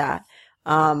looking at that.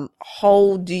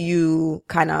 How do you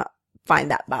kind of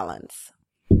find that balance?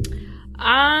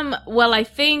 Well, I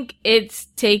think it's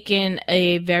taken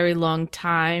a very long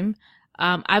time.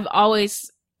 I've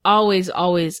always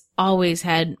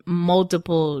had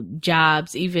multiple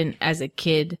jobs, even as a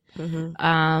kid.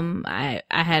 I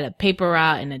had a paper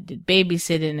route, and I did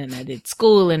babysitting, and I did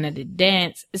school, and I did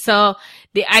dance. So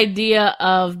the idea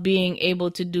of being able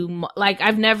to do,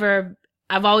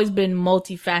 I've always been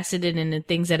multifaceted in the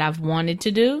things that I've wanted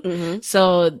to do.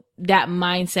 So that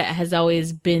mindset has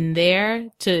always been there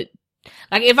to,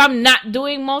 if I'm not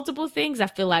doing multiple things, I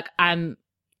feel like I'm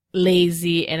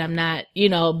lazy and I'm not,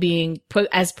 being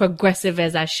as progressive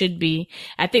as I should be.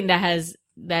 I think that's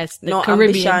the no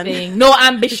Caribbean ambition. Thing. No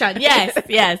ambition.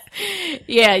 Yes.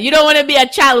 Yeah. You don't want to be a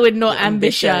child with no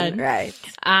ambition. Right.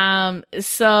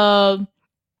 So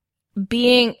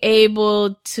being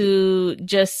able to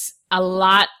just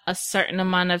allot a certain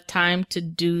amount of time to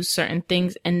do certain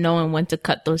things and knowing when to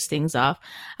cut those things off.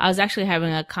 I was actually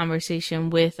having a conversation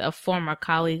with a former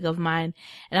colleague of mine,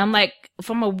 and I'm like,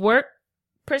 from a work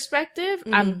perspective,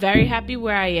 I'm very happy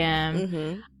where I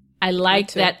am. I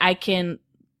like that I can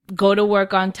go to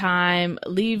work on time,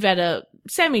 leave at a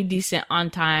semi-decent on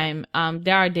time.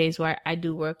 There are days where I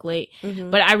do work late,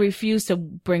 but I refuse to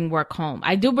bring work home.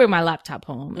 I do bring my laptop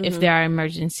home if there are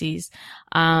emergencies.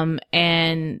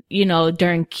 And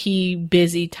during key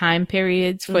busy time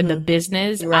periods for the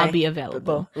business, I'll be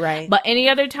available. Right. But any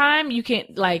other time, you can,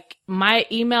 my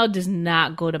email does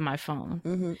not go to my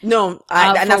phone. No,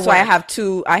 and that's why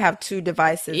I have two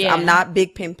devices. Yeah. I'm not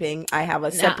big pimping. I have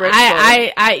a separate.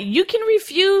 You can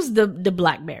refuse the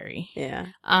BlackBerry. Yeah.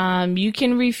 You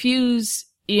can refuse,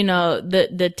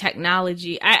 the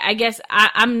technology. I guess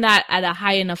I'm not at a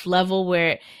high enough level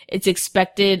where it's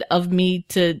expected of me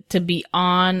to be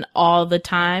on all the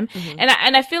time.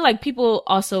 And I feel like people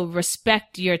also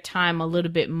respect your time a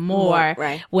little bit more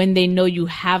when they know you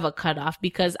have a cutoff,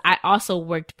 because I also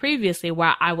worked previously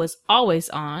where I was always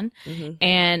on,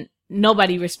 and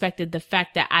nobody respected the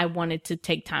fact that I wanted to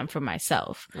take time for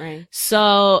myself. Right.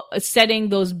 So setting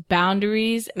those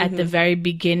boundaries at the very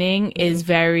beginning is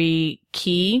very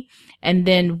key. And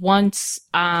then once,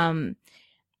 I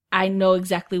know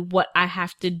exactly what I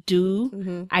have to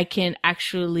do, I can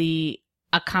actually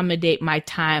accommodate my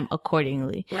time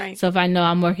accordingly. Right. So if I know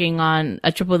I'm working on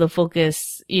a triple the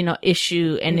focus,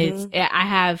 issue, and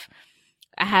I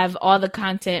have all the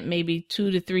content maybe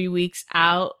 2 to 3 weeks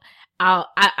out,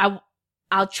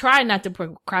 I'll try not to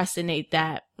procrastinate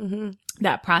that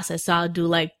process. So I'll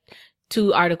do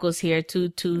 2 articles here,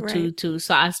 two.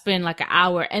 So I spend an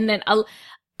hour, and then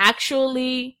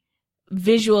actually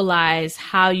visualize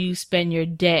how you spend your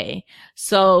day.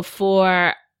 So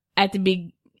not at the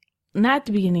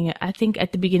beginning, I think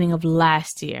at the beginning of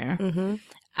last year,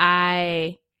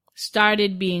 I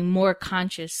started being more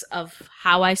conscious of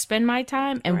how I spend my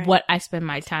time and what I spend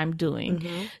my time doing.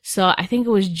 So I think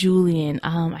it was Julian.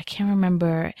 I can't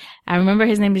remember. I remember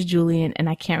his name is Julian, and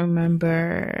I can't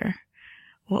remember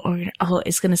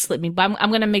it's going to slip me, but I'm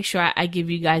going to make sure I give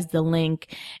you guys the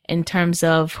link in terms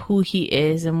of who he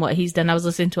is and what he's done. I was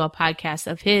listening to a podcast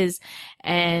of his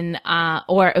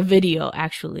or a video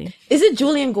actually. Is it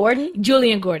Julian Gordon?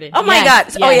 Julian Gordon. Oh my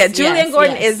God. Julian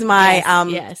Gordon is my,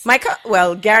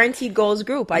 Guaranteed Goals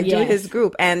group. I do his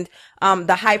group, and,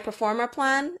 the High Performer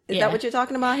Plan. Is that what you're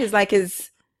talking about?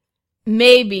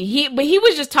 Maybe but he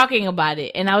was just talking about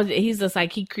it, and he's just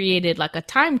like, he created like a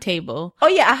timetable. Oh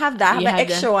yeah, I have that. I have an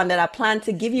extra one that I plan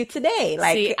to give you today.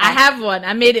 See, I have one.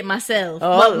 I made it myself.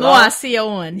 Oh, no, I see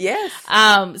one. Yes.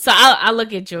 So I'll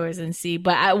look at yours and see.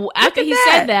 But after he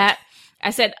said that,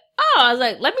 I said, I was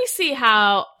like, let me see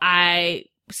how I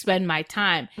spend my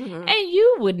time. And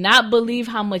you would not believe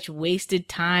how much wasted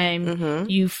time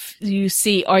you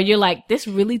see, or you're like, this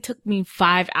really took me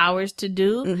 5 hours to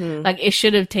do. Like, it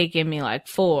should have taken me like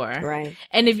 4. Right.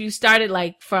 And if you started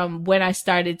like from when I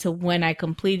started to when I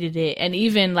completed it, and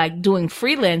even like doing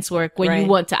freelance work when you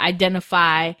want to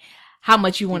identify how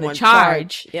much you want to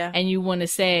charge. And you want to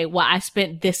say, well, I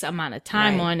spent this amount of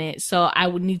time on it, so I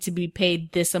would need to be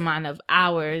paid this amount of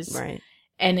hours. Right.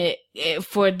 And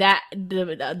for that,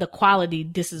 the quality,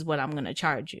 this is what I'm going to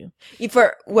charge you.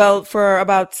 For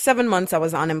about 7 months, I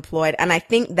was unemployed. And I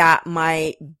think that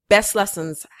my best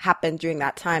lessons happened during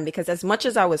that time, because as much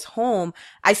as I was home,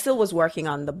 I still was working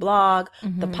on the blog,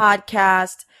 the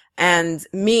podcast, and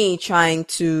me trying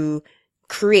to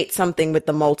create something with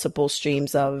the multiple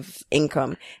streams of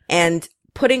income, and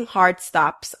putting hard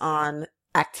stops on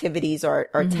activities or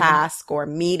tasks or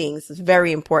meetings is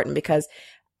very important, because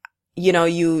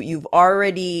you've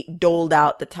already doled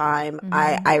out the time.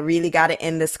 I really got to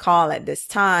end this call at this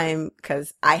time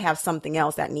because I have something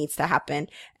else that needs to happen,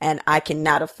 and I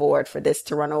cannot afford for this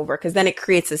to run over, because then it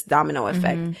creates this domino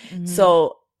effect.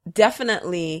 So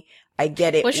definitely I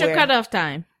get it. What's your cutoff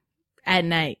time at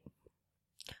night?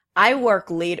 I work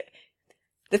later.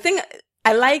 The thing,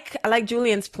 I like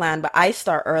Julian's plan, but I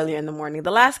start earlier in the morning.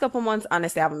 The last couple months,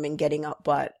 honestly, I haven't been getting up,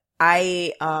 but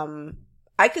I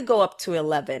could go up to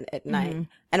 11 at night.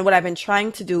 And what I've been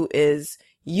trying to do is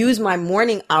use my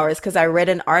morning hours, because I read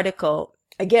an article,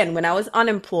 again, when I was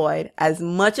unemployed, as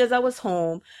much as I was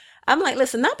home, I'm like,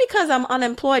 listen, not because I'm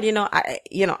unemployed, I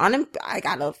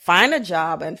gotta find a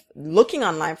job, and looking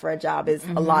online for a job is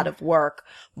a lot of work,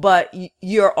 but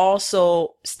you're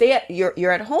also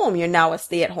you're at home. You're now a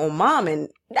stay-at-home mom, and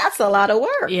that's a lot of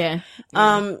work. Yeah.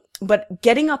 But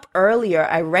getting up earlier,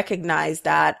 I recognized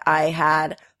that I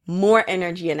had more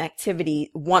energy and activity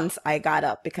once I got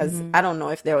up, because I don't know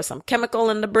if there was some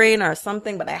chemical in the brain or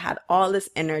something, but I had all this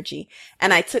energy,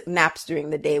 and I took naps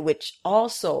during the day, which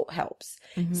also helps.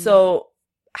 So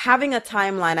having a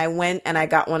timeline, I went and I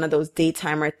got one of those day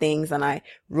timer things, and I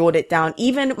wrote it down.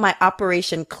 Even my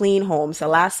Operation Clean Home. So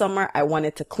last summer, I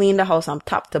wanted to clean the house from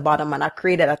top to bottom, and I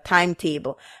created a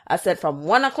timetable. I said from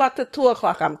 1 o'clock to 2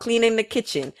 o'clock, I'm cleaning the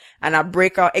kitchen, and I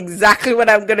break out exactly what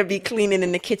I'm going to be cleaning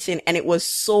in the kitchen. And it was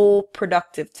so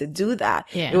productive to do that.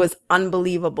 It was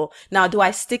unbelievable. Now, do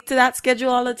I stick to that schedule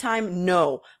all the time?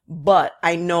 No. But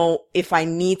I know if I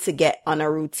need to get on a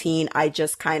routine, I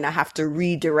just kind of have to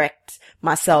redirect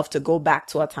myself to go back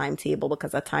to a timetable,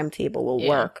 because a timetable will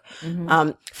work.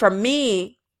 For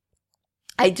me,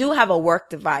 I do have a work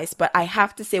device, but I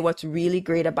have to say what's really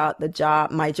great about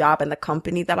my job and the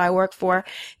company that I work for,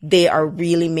 they are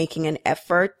really making an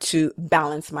effort to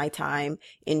balance my time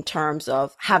in terms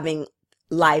of having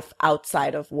life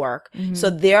outside of work. So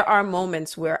there are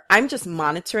moments where I'm just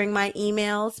monitoring my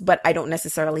emails, but I don't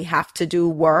necessarily have to do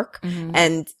work.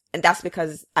 And that's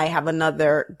because I have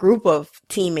another group of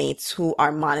teammates who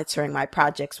are monitoring my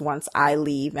projects once I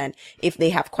leave. And if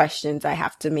they have questions, I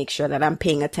have to make sure that I'm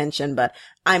paying attention, but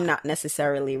I'm not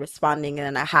necessarily responding.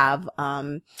 And I have,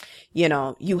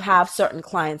 you have certain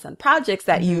clients and projects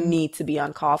that you need to be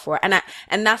on call for. And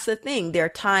that's the thing. There are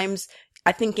times,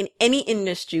 I think, in any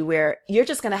industry where you're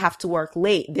just going to have to work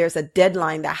late. There's a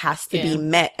deadline that has to be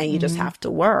met, and you just have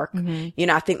to work.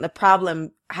 I think the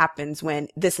problem happens when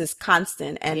this is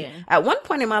constant. And at one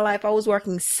point in my life, I was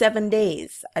working 7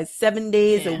 days. 7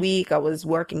 days a week. I was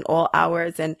working all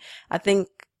hours. And I think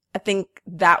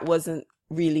that wasn't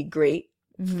really great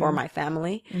for my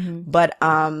family. But,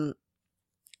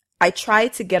 I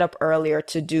tried to get up earlier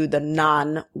to do the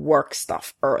non-work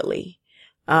stuff early.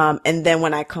 And then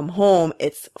when I come home,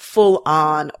 it's full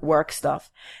on work stuff.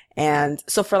 And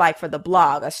so for the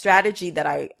blog, a strategy that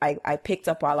I picked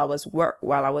up while I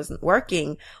wasn't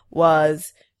working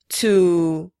was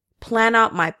to plan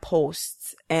out my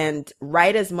posts and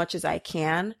write as much as I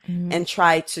can and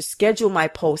try to schedule my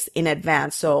posts in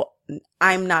advance. So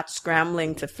I'm not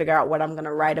scrambling to figure out what I'm going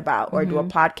to write about or do a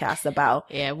podcast about.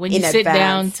 Yeah. When you sit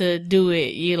down to do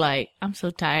it, you're like, I'm so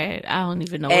tired. I don't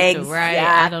even know what to write.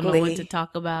 I don't know what to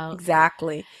talk about.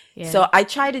 Exactly. Yeah. So I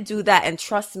try to do that, and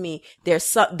trust me,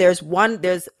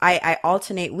 I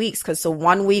alternate weeks, so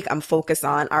 1 week I'm focused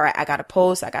on, all right, I got to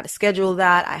post, I got to schedule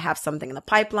that, I have something in the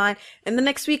pipeline, and the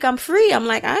next week I'm free. I'm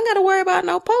like, I ain't got to worry about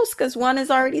no post because one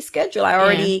is already scheduled. I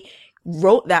already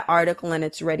wrote that article and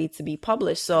it's ready to be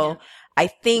published. So I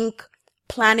think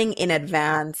planning in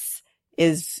advance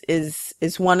is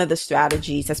one of the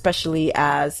strategies, especially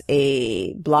as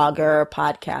a blogger,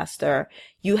 podcaster.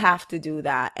 You have to do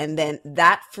that. And then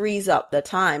that frees up the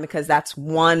time, because that's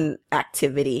one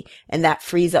activity, and that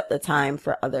frees up the time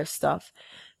for other stuff.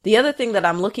 The other thing that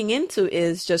I'm looking into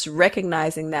is just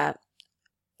recognizing that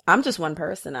I'm just one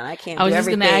person and I can't do everything. I was just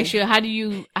going to ask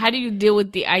you, how do you deal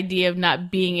with the idea of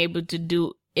not being able to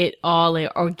do it all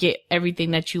or get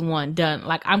everything that you want done?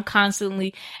 Like, I'm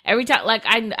constantly, every time, like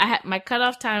I had my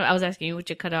cutoff time. I was asking you what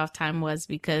your cutoff time was,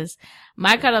 because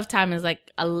my cutoff time is like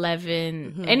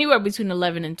 11, anywhere between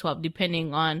 11 and 12,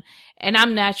 depending on, and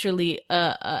I'm naturally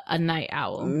a night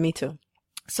owl. Me too.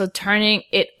 So turning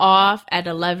it off at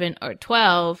 11 or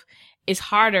 12 is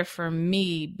harder for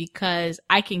me, because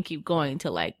I can keep going to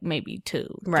like maybe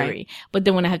 2, 3. But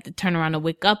then when I have to turn around and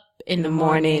wake up in the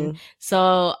morning.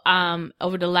 So,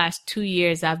 over the last 2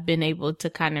 years, I've been able to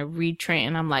kind of retrain,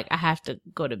 and I'm like, I have to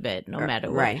go to bed no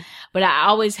matter what. But I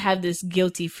always have this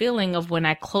guilty feeling of when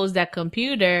I close that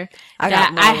computer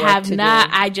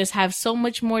I just have so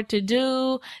much more to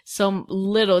do, so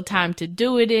little time to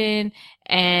do it in.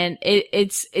 And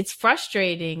it's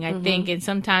frustrating, I think. And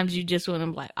sometimes you just want to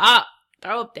like,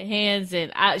 throw up the hands,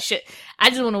 and I just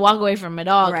want to walk away from it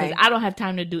all, because I don't have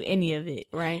time to do any of it.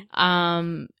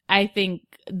 I think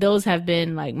those have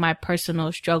been like my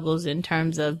personal struggles in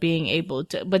terms of being able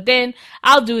to, but then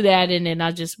I'll do that and then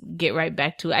I'll just get right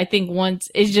back to it. I think once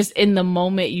it's just in the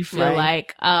moment, you feel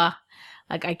like I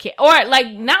can't, or like,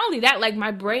 not only that, like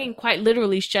my brain quite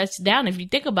literally shuts down. If you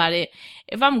think about it,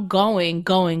 if I'm going,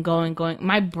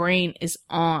 my brain is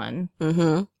on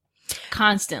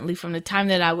constantly from the time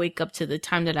that I wake up to the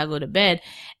time that I go to bed.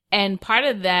 And part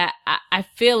of that, I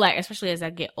feel like, especially as I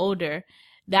get older,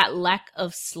 that lack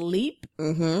of sleep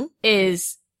takes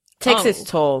its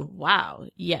toll. Wow.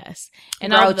 Yes.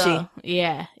 And grouchy.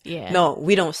 Yeah. No,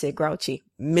 we don't say grouchy.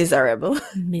 Miserable.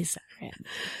 Miserable.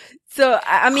 So,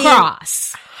 I mean.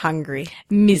 Cross. Hungry.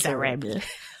 Miserable.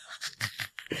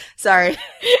 Sorry.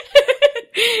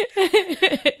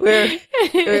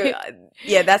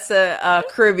 Yeah, that's a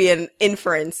Caribbean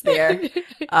inference there.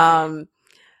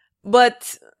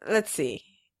 But let's see.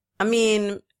 I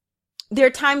mean, there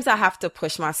are times I have to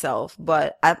push myself,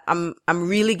 but I'm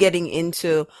really getting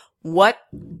into what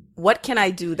can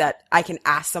I do that I can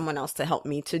ask someone else to help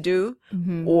me to do,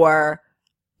 or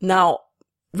now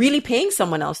really paying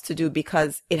someone else to do,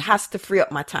 because it has to free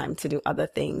up my time to do other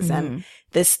things. And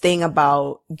this thing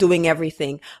about doing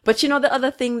everything. But the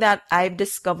other thing that I've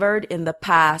discovered in the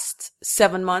past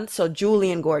 7 months, so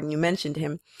Julian Gordon, you mentioned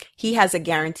him, he has a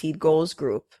guaranteed goals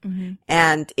group,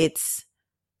 and it's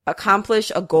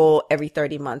accomplish a goal every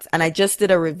 30 months. And I just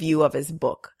did a review of his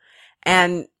book.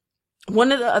 And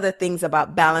one of the other things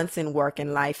about balancing work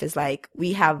and life is like,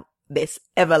 we have this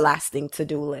everlasting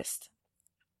to-do list.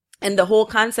 And the whole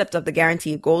concept of the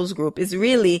guaranteed goals group is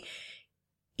really,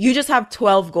 you just have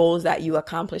 12 goals that you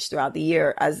accomplish throughout the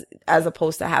year, as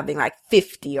opposed to having like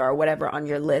 50 or whatever on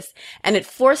your list. And it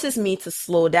forces me to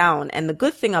slow down. And the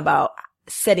good thing about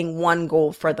setting one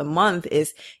goal for the month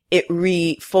is it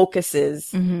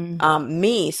refocuses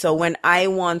me. So when I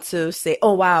want to say,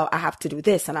 oh wow, I have to do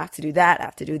this and I have to do that, I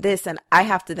have to do this, and I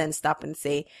have to then stop and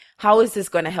say, how is this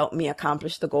going to help me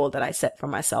accomplish the goal that I set for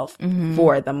myself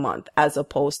for the month, as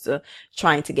opposed to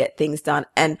trying to get things done.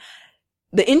 And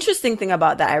the interesting thing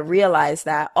about that, I realized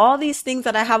that all these things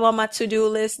that I have on my to-do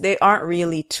list, they aren't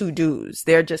really to-dos.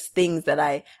 They're just things that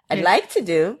I'd like to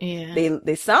do. Yeah.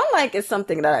 They sound like it's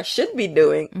something that I should be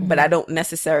doing, but I don't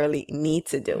necessarily need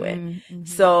to do it.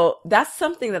 So that's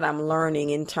something that I'm learning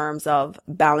in terms of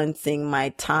balancing my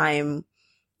time,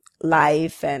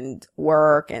 life, and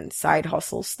work and side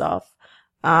hustle stuff.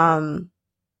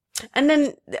 And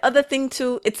then the other thing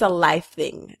too, it's a life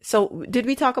thing. So did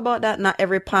we talk about that? Not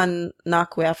every pan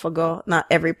knock where I forgot, not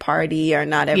every party or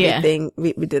not everything.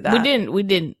 We did that. We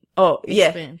didn't. Oh, yeah.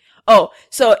 Expand. Oh,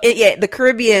 so the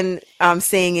Caribbean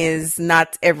saying is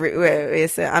not everywhere.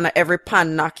 It's on every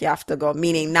pan knock you have to go,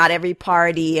 meaning not every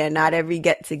party and not every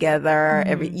get together.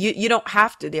 You don't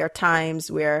have to. There are times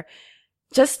where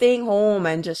just staying home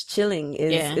and just chilling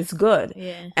is good.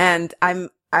 Yeah. And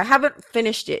I haven't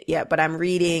finished it yet, but I'm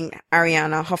reading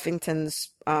Arianna Huffington's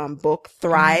book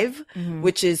Thrive,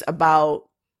 which is about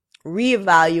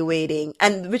reevaluating,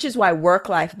 and which is why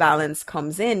work-life balance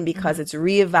comes in, because it's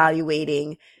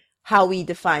reevaluating how we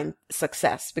define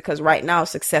success, because right now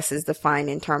success is defined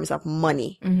in terms of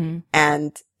money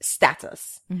and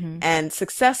status. And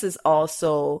success is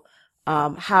also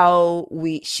how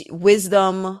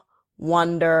wisdom,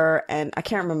 wonder, and I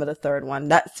can't remember the third one.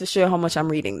 That's to show how much I'm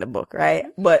reading the book, right?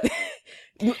 But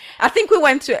I think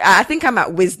I'm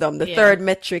at wisdom. The third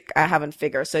metric I haven't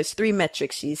figured. So it's 3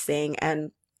 metrics she's saying,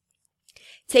 and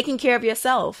taking care of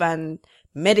yourself and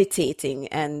meditating.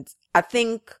 And I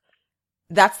think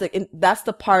that's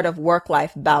the part of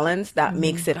work-life balance that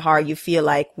makes it hard. You feel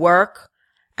like work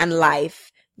and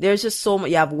life, there's just so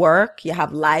much. You have work, you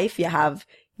have life, you have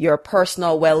your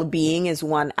personal well-being is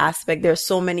one aspect. There's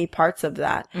so many parts of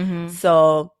that.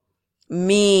 So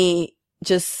me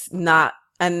just not,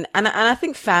 and I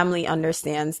think family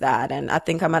understands that. And I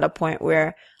think I'm at a point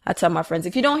where I tell my friends,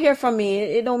 if you don't hear from me,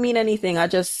 it don't mean anything. I'm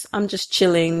just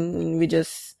chilling, and we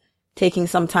just taking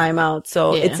some time out.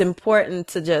 So it's important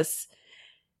to just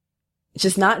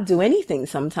not do anything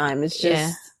sometimes.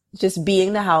 It's just be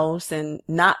in the house and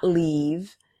not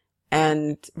leave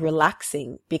and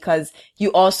relaxing, because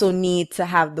you also need to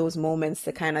have those moments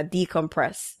to kind of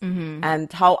decompress.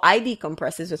 And how I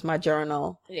decompress is with my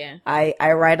journal. I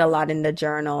write a lot in the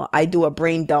journal. I do a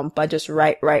brain dump. I just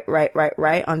write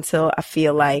until I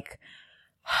feel like,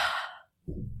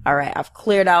 all right, I've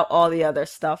cleared out all the other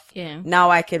stuff. Now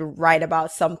I can write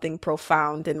about something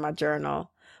profound in my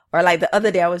journal. Or like the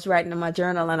other day I was writing in my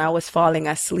journal and I was falling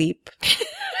asleep.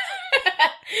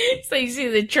 So you see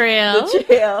the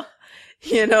trail.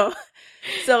 You know,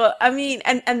 so I mean,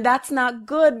 and that's not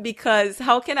good, because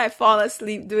how can I fall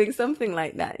asleep doing something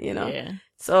like that, you know?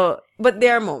 So, but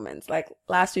there are moments, like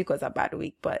last week was a bad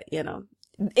week, but you know,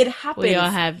 it happens. We all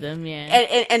have them,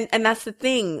 And that's the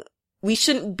thing. We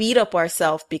shouldn't beat up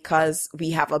ourselves because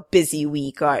we have a busy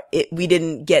week or we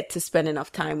didn't get to spend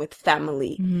enough time with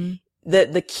family.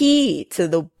 The key to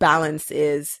the balance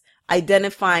is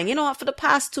identifying, you know what, for the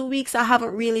past 2 weeks, I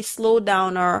haven't really slowed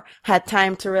down or had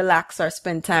time to relax or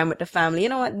spend time with the family. You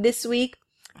know what, this week,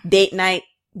 date night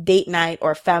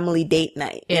or family date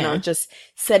night, you know, just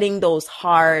setting those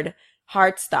hard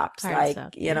stops.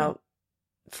 You know,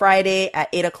 Friday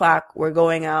at 8:00, we're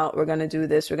going out, we're going to do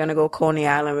this, we're going to go Coney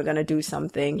Island, we're going to do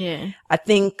something. I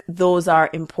think those are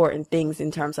important things in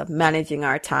terms of managing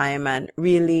our time and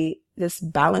really this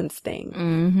balance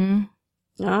thing.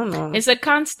 I don't know. It's a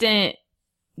constant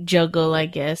juggle, I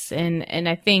guess. And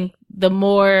I think the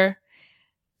more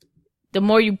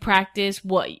you practice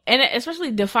and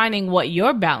especially defining what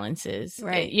your balance is,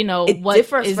 right? You know, it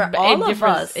differs for all of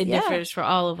us. It differs for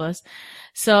all of us.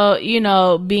 So, you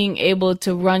know, being able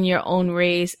to run your own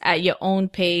race at your own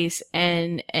pace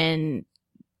and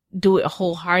do it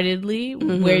wholeheartedly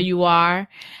where you are,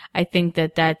 I think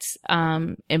that's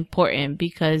important,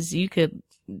 because you could,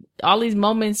 all these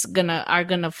moments are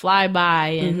gonna fly by,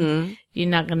 and you're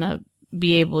not gonna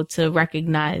be able to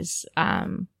recognize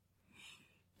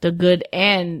the good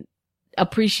and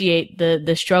appreciate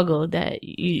the struggle that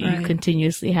you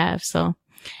continuously have. So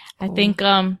I think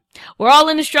we're all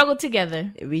in the struggle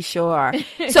together. We sure are.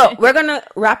 So we're gonna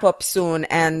wrap up soon,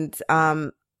 and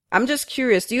I'm just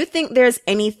curious, do you think there's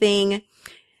anything,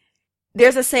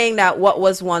 there's a saying that what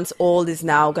was once old is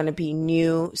now gonna be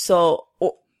new. So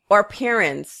our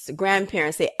parents,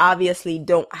 grandparents, they obviously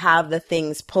don't have the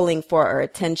things pulling for our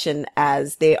attention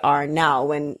as they are now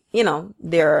when, you know,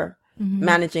 they're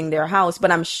managing their house.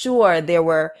 But I'm sure there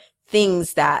were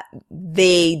things that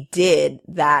they did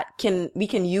that we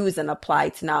can use and apply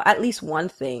to now. At least one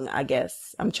thing, I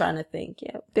guess. I'm trying to think.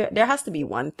 Yeah, there has to be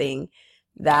one thing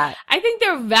that I think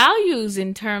their values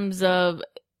in terms of,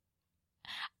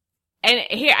 and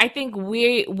here I think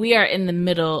we are in the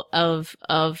middle of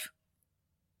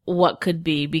what could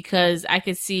be, because I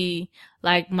could see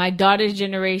like my daughter's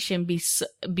generation be so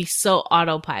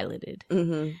autopiloted.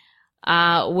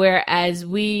 Whereas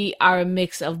we are a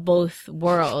mix of both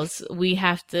worlds. We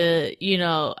have to, you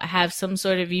know, have some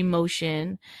sort of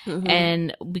emotion,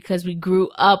 and because we grew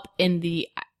up in the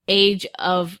age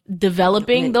of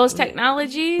developing those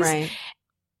technologies,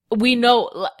 we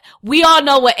all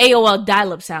know what AOL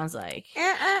dial-up sounds like.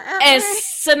 And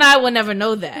Sanaa will never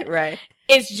know that.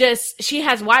 it's just, she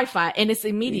has Wi-Fi and it's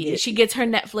immediate. She gets her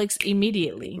Netflix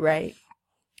immediately. Right.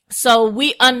 So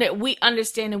we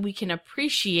understand and we can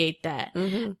appreciate that.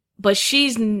 Mm-hmm. But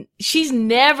she's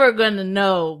never gonna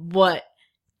know what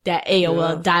that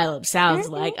AOL dial-up sounds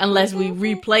like unless we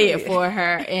replay it for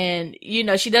her. And, you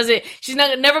know, she's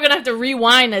never gonna have to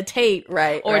rewind a tape.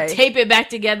 Right. Or tape it back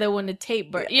together when the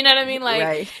tape burst. You know what I mean?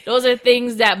 Like, those are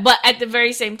things that, but at the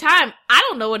very same time, I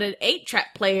don't know what an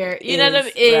 8-track player, you know what I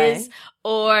mean, is. Right.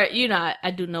 Or, you know,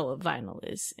 I do know what vinyl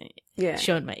is. Yeah.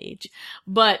 Showing my age.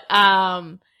 But,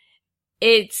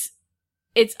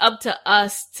 it's up to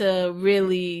us to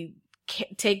really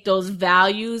take those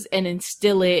values and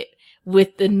instill it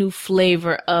with the new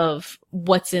flavor of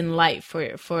what's in light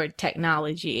for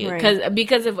technology.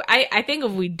 Because if I think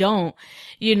if we don't,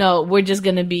 you know, we're just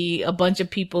going to be a bunch of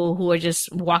people who are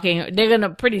just walking. They're going to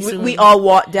pretty soon. We all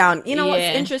walk down. You know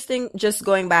what's interesting? Just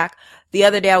going back, the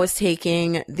other day I was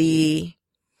taking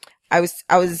I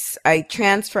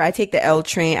take the L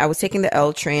train. I was taking the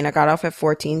L train. I got off at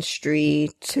 14th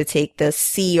Street to take the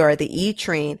C or the E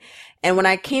train. And when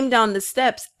I came down the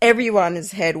steps,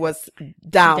 everyone's head was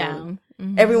down.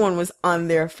 Mm-hmm. Everyone was on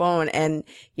their phone. And,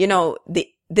 you know,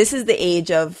 this is the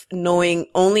age of knowing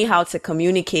only how to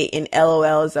communicate in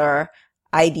LOLs or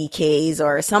IDKs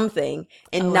or something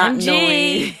and OMG. not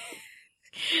knowing.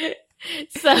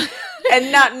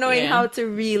 And not knowing how to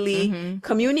really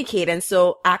communicate. And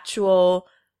so actual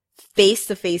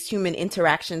face-to-face human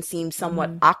interaction seems somewhat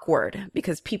awkward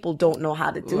because people don't know how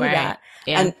to do that.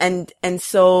 Yeah. And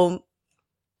so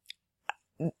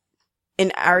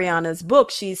in Ariana's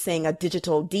book, she's saying a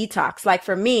digital detox. Like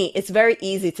for me, it's very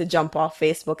easy to jump off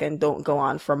Facebook and don't go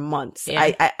on for months.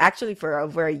 Yeah. I actually for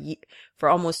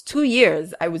almost 2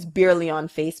 years, I was barely on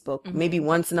Facebook. Mm-hmm. Maybe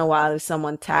once in a while if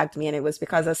someone tagged me, and it was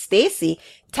because of Stacy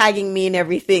tagging me in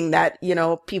everything that, you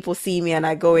know, people see me and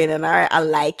I go in and I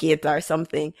like it or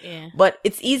something. Yeah. But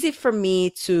it's easy for me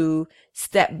to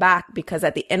step back because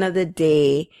at the end of the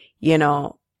day, you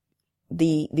know,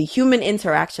 the human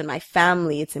interaction, my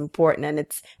family, it's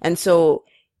important. And so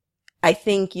I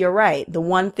think you're right. The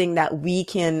one thing that we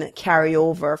can carry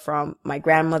over from my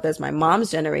grandmother's, my mom's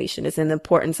generation is the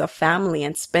importance of family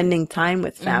and spending time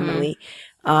with family,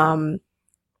 doing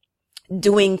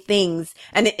things.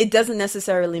 And it doesn't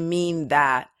necessarily mean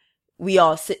that we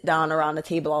all sit down around the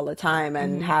table all the time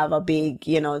and have a big,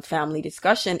 you know, family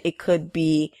discussion. It could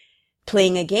be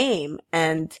playing a game.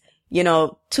 And, you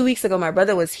know, 2 weeks ago, my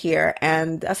brother was here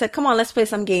and I said, come on, let's play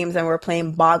some games. And we're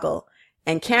playing Boggle.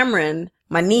 And Cameron,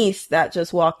 my niece that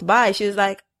just walked by, she was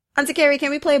like, Auntie Carrie,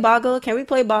 can we play Boggle? Can we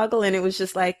play Boggle? And it was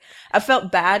just like, I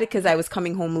felt bad because I was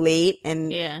coming home late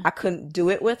and I couldn't do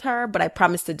it with her, but I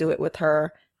promised to do it with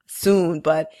her soon.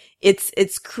 But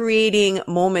it's creating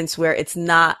moments where it's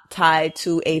not tied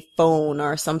to a phone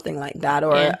or something like that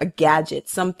or a gadget,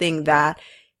 something that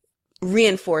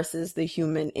reinforces the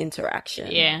human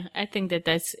interaction. Yeah, I think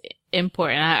that's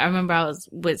important. I remember I was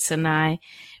with Sanai.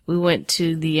 We went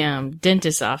to the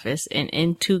dentist's office and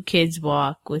in 2 kids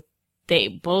walk with, they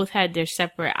both had their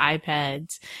separate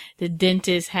iPads. The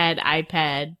dentist had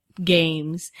iPad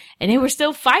games and they were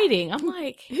still fighting. I'm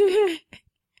like, hello?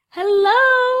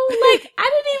 Like, I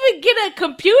didn't even get a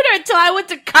computer until I went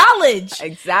to college.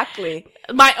 Exactly.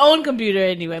 My own computer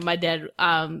anyway. My dad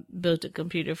built a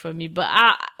computer for me, but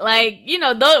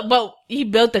but he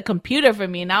built a computer for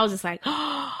me and I was just like,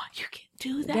 oh, you can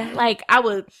do that? Yeah. Like I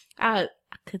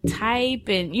could type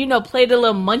and, you know, play the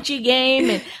little munchie game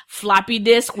and floppy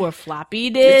disk were floppy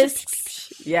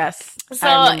disks. Yes.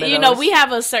 So, you know, we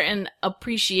have a certain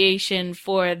appreciation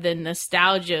for the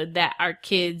nostalgia that our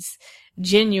kids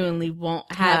genuinely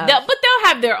won't have. But they'll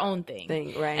have their own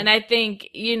thing. Right. And I think,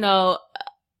 you know,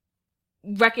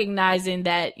 recognizing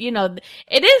that, you know,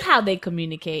 it is how they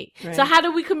communicate. Right. So how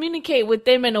do we communicate with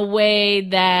them in a way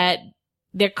that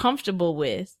they're comfortable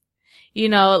with? You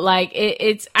know, like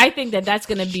I think that's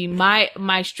going to be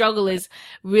my struggle is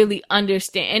really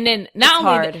understand. And then not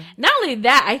only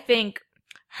that, I think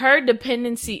her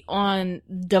dependency on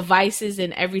devices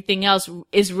and everything else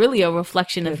is really a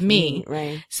reflection of me.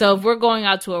 Right. So if we're going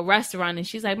out to a restaurant and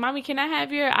she's like, Mommy, can I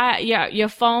have your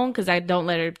phone? Cause I don't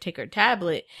let her take her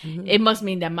tablet. Mm-hmm. It must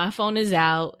mean that my phone is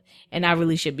out and I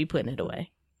really should be putting it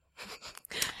away.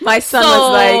 My son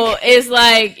was like, it's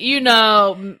like, you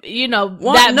know,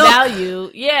 that Nook. Value.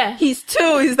 Yeah. He's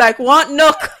 2. He's like, want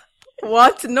Nook.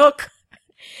 Want Nook.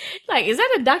 Like, is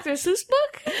that a Dr. Seuss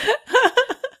book?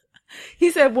 He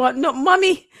said, what? No,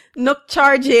 Mommy, Nook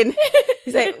charging.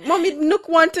 He's like, Mommy, Nook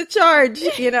want to charge.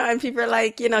 You know, and people are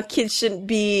like, you know, kids shouldn't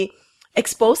be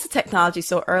exposed to technology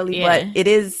so early, but it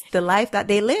is the life that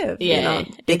they live. Yeah. You know,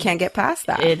 they can't get past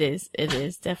that. It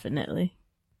is definitely.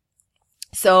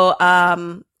 So,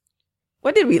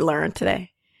 what did we learn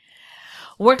today?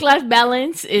 Work-life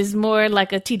balance is more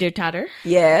like a teeter-totter.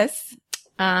 Yes.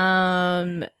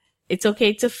 It's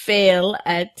okay to fail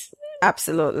at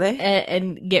absolutely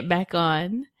and get back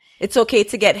on. It's okay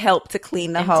to get help to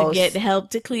clean the house. To get help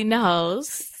to clean the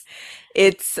house.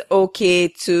 It's okay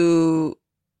to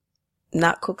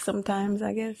not cook sometimes,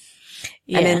 I guess.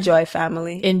 Yeah. And enjoy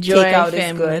family. Enjoy Takeout family.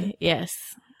 Is good.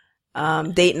 Yes.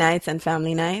 Date nights and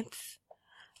family nights.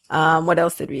 What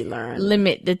else did we learn?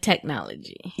 Limit the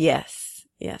technology. Yes.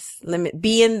 Limit.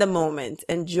 Be in the moment.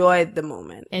 Enjoy the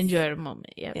moment. Enjoy the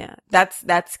moment. Yep. Yeah.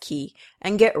 That's key.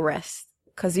 And get rest.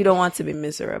 Because you don't want to be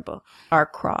miserable or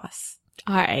cross.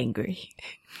 Or angry.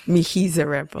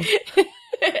 Miserable.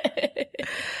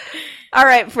 All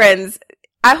right, friends.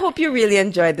 I hope you really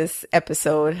enjoyed this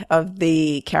episode of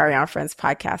the Carry On Friends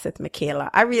podcast with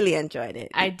Michaela. I really enjoyed it.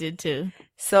 I did too.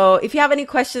 So if you have any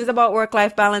questions about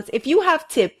work-life balance, if you have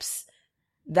tips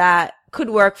that could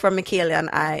work for Michaela and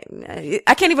I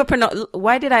can't even pronounce.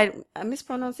 Why did I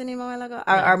mispronounce your name a while ago?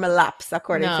 Or my lapse,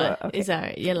 according to. Okay. It's all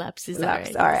right. Your lapse is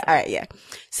lapse. all right. All right. Yeah.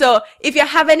 So if you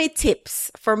have any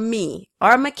tips for me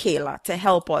or Michaela to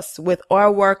help us with our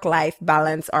work-life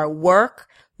balance, our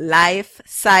work-life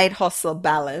side hustle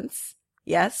balance,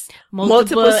 yes,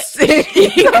 multiple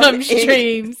income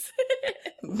streams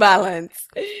balance,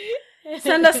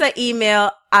 send us an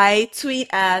email. I tweet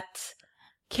at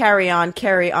Carry On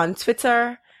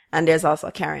Twitter, and there's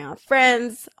also Carry On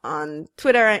Friends on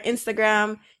Twitter and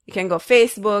Instagram. You can go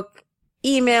Facebook,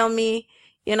 email me,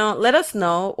 let us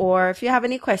know, or if you have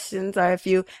any questions or if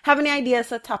you have any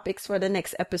ideas or topics for the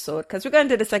next episode, because we're going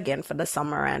to do this again for the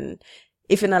summer, and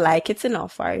if you don't like it's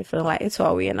enough, or if you don't like it's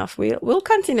all we enough, we'll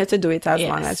continue to do it as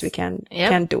long as we can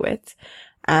do it.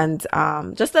 And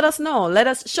just let us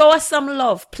know. Show us some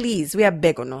love, please. We are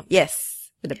begging.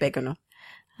 Yes, with a begging.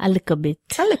 A little bit.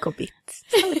 A little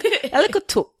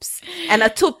toops. And a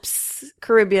toops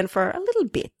Caribbean for a little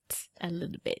bit. A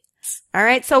little bit. All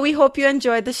right. So we hope you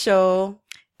enjoyed the show.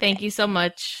 Thank you so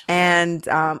much. And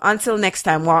until next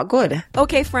time, walk good.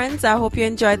 Okay, friends, I hope you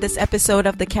enjoyed this episode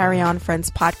of the Carry On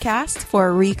Friends podcast. For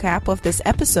a recap of this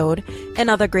episode and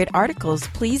other great articles,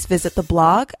 please visit the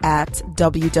blog at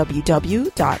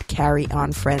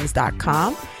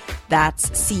www.carryonfriends.com.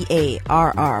 That's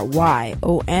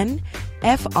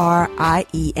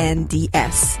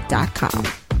CarryonFriends.com.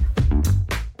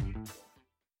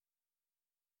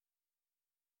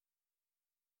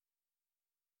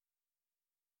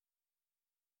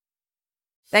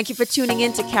 Thank you for tuning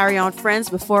in to Carry On Friends.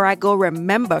 Before I go,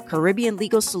 remember, Caribbean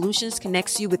Legal Solutions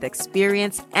connects you with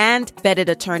experienced and vetted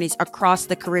attorneys across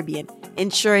the Caribbean,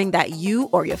 ensuring that you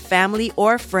or your family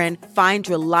or friend find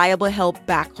reliable help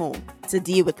back home to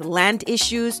deal with land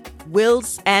issues,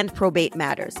 wills, and probate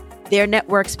matters. Their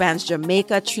network spans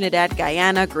Jamaica, Trinidad,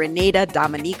 Guyana, Grenada,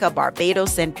 Dominica,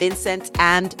 Barbados, St. Vincent,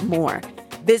 and more.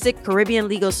 Visit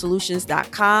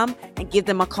CaribbeanLegalSolutions.com and give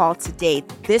them a call today.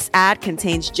 This ad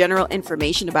contains general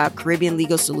information about Caribbean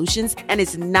Legal Solutions and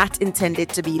is not intended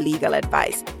to be legal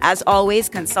advice. As always,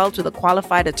 consult with a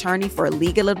qualified attorney for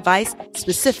legal advice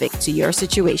specific to your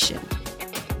situation.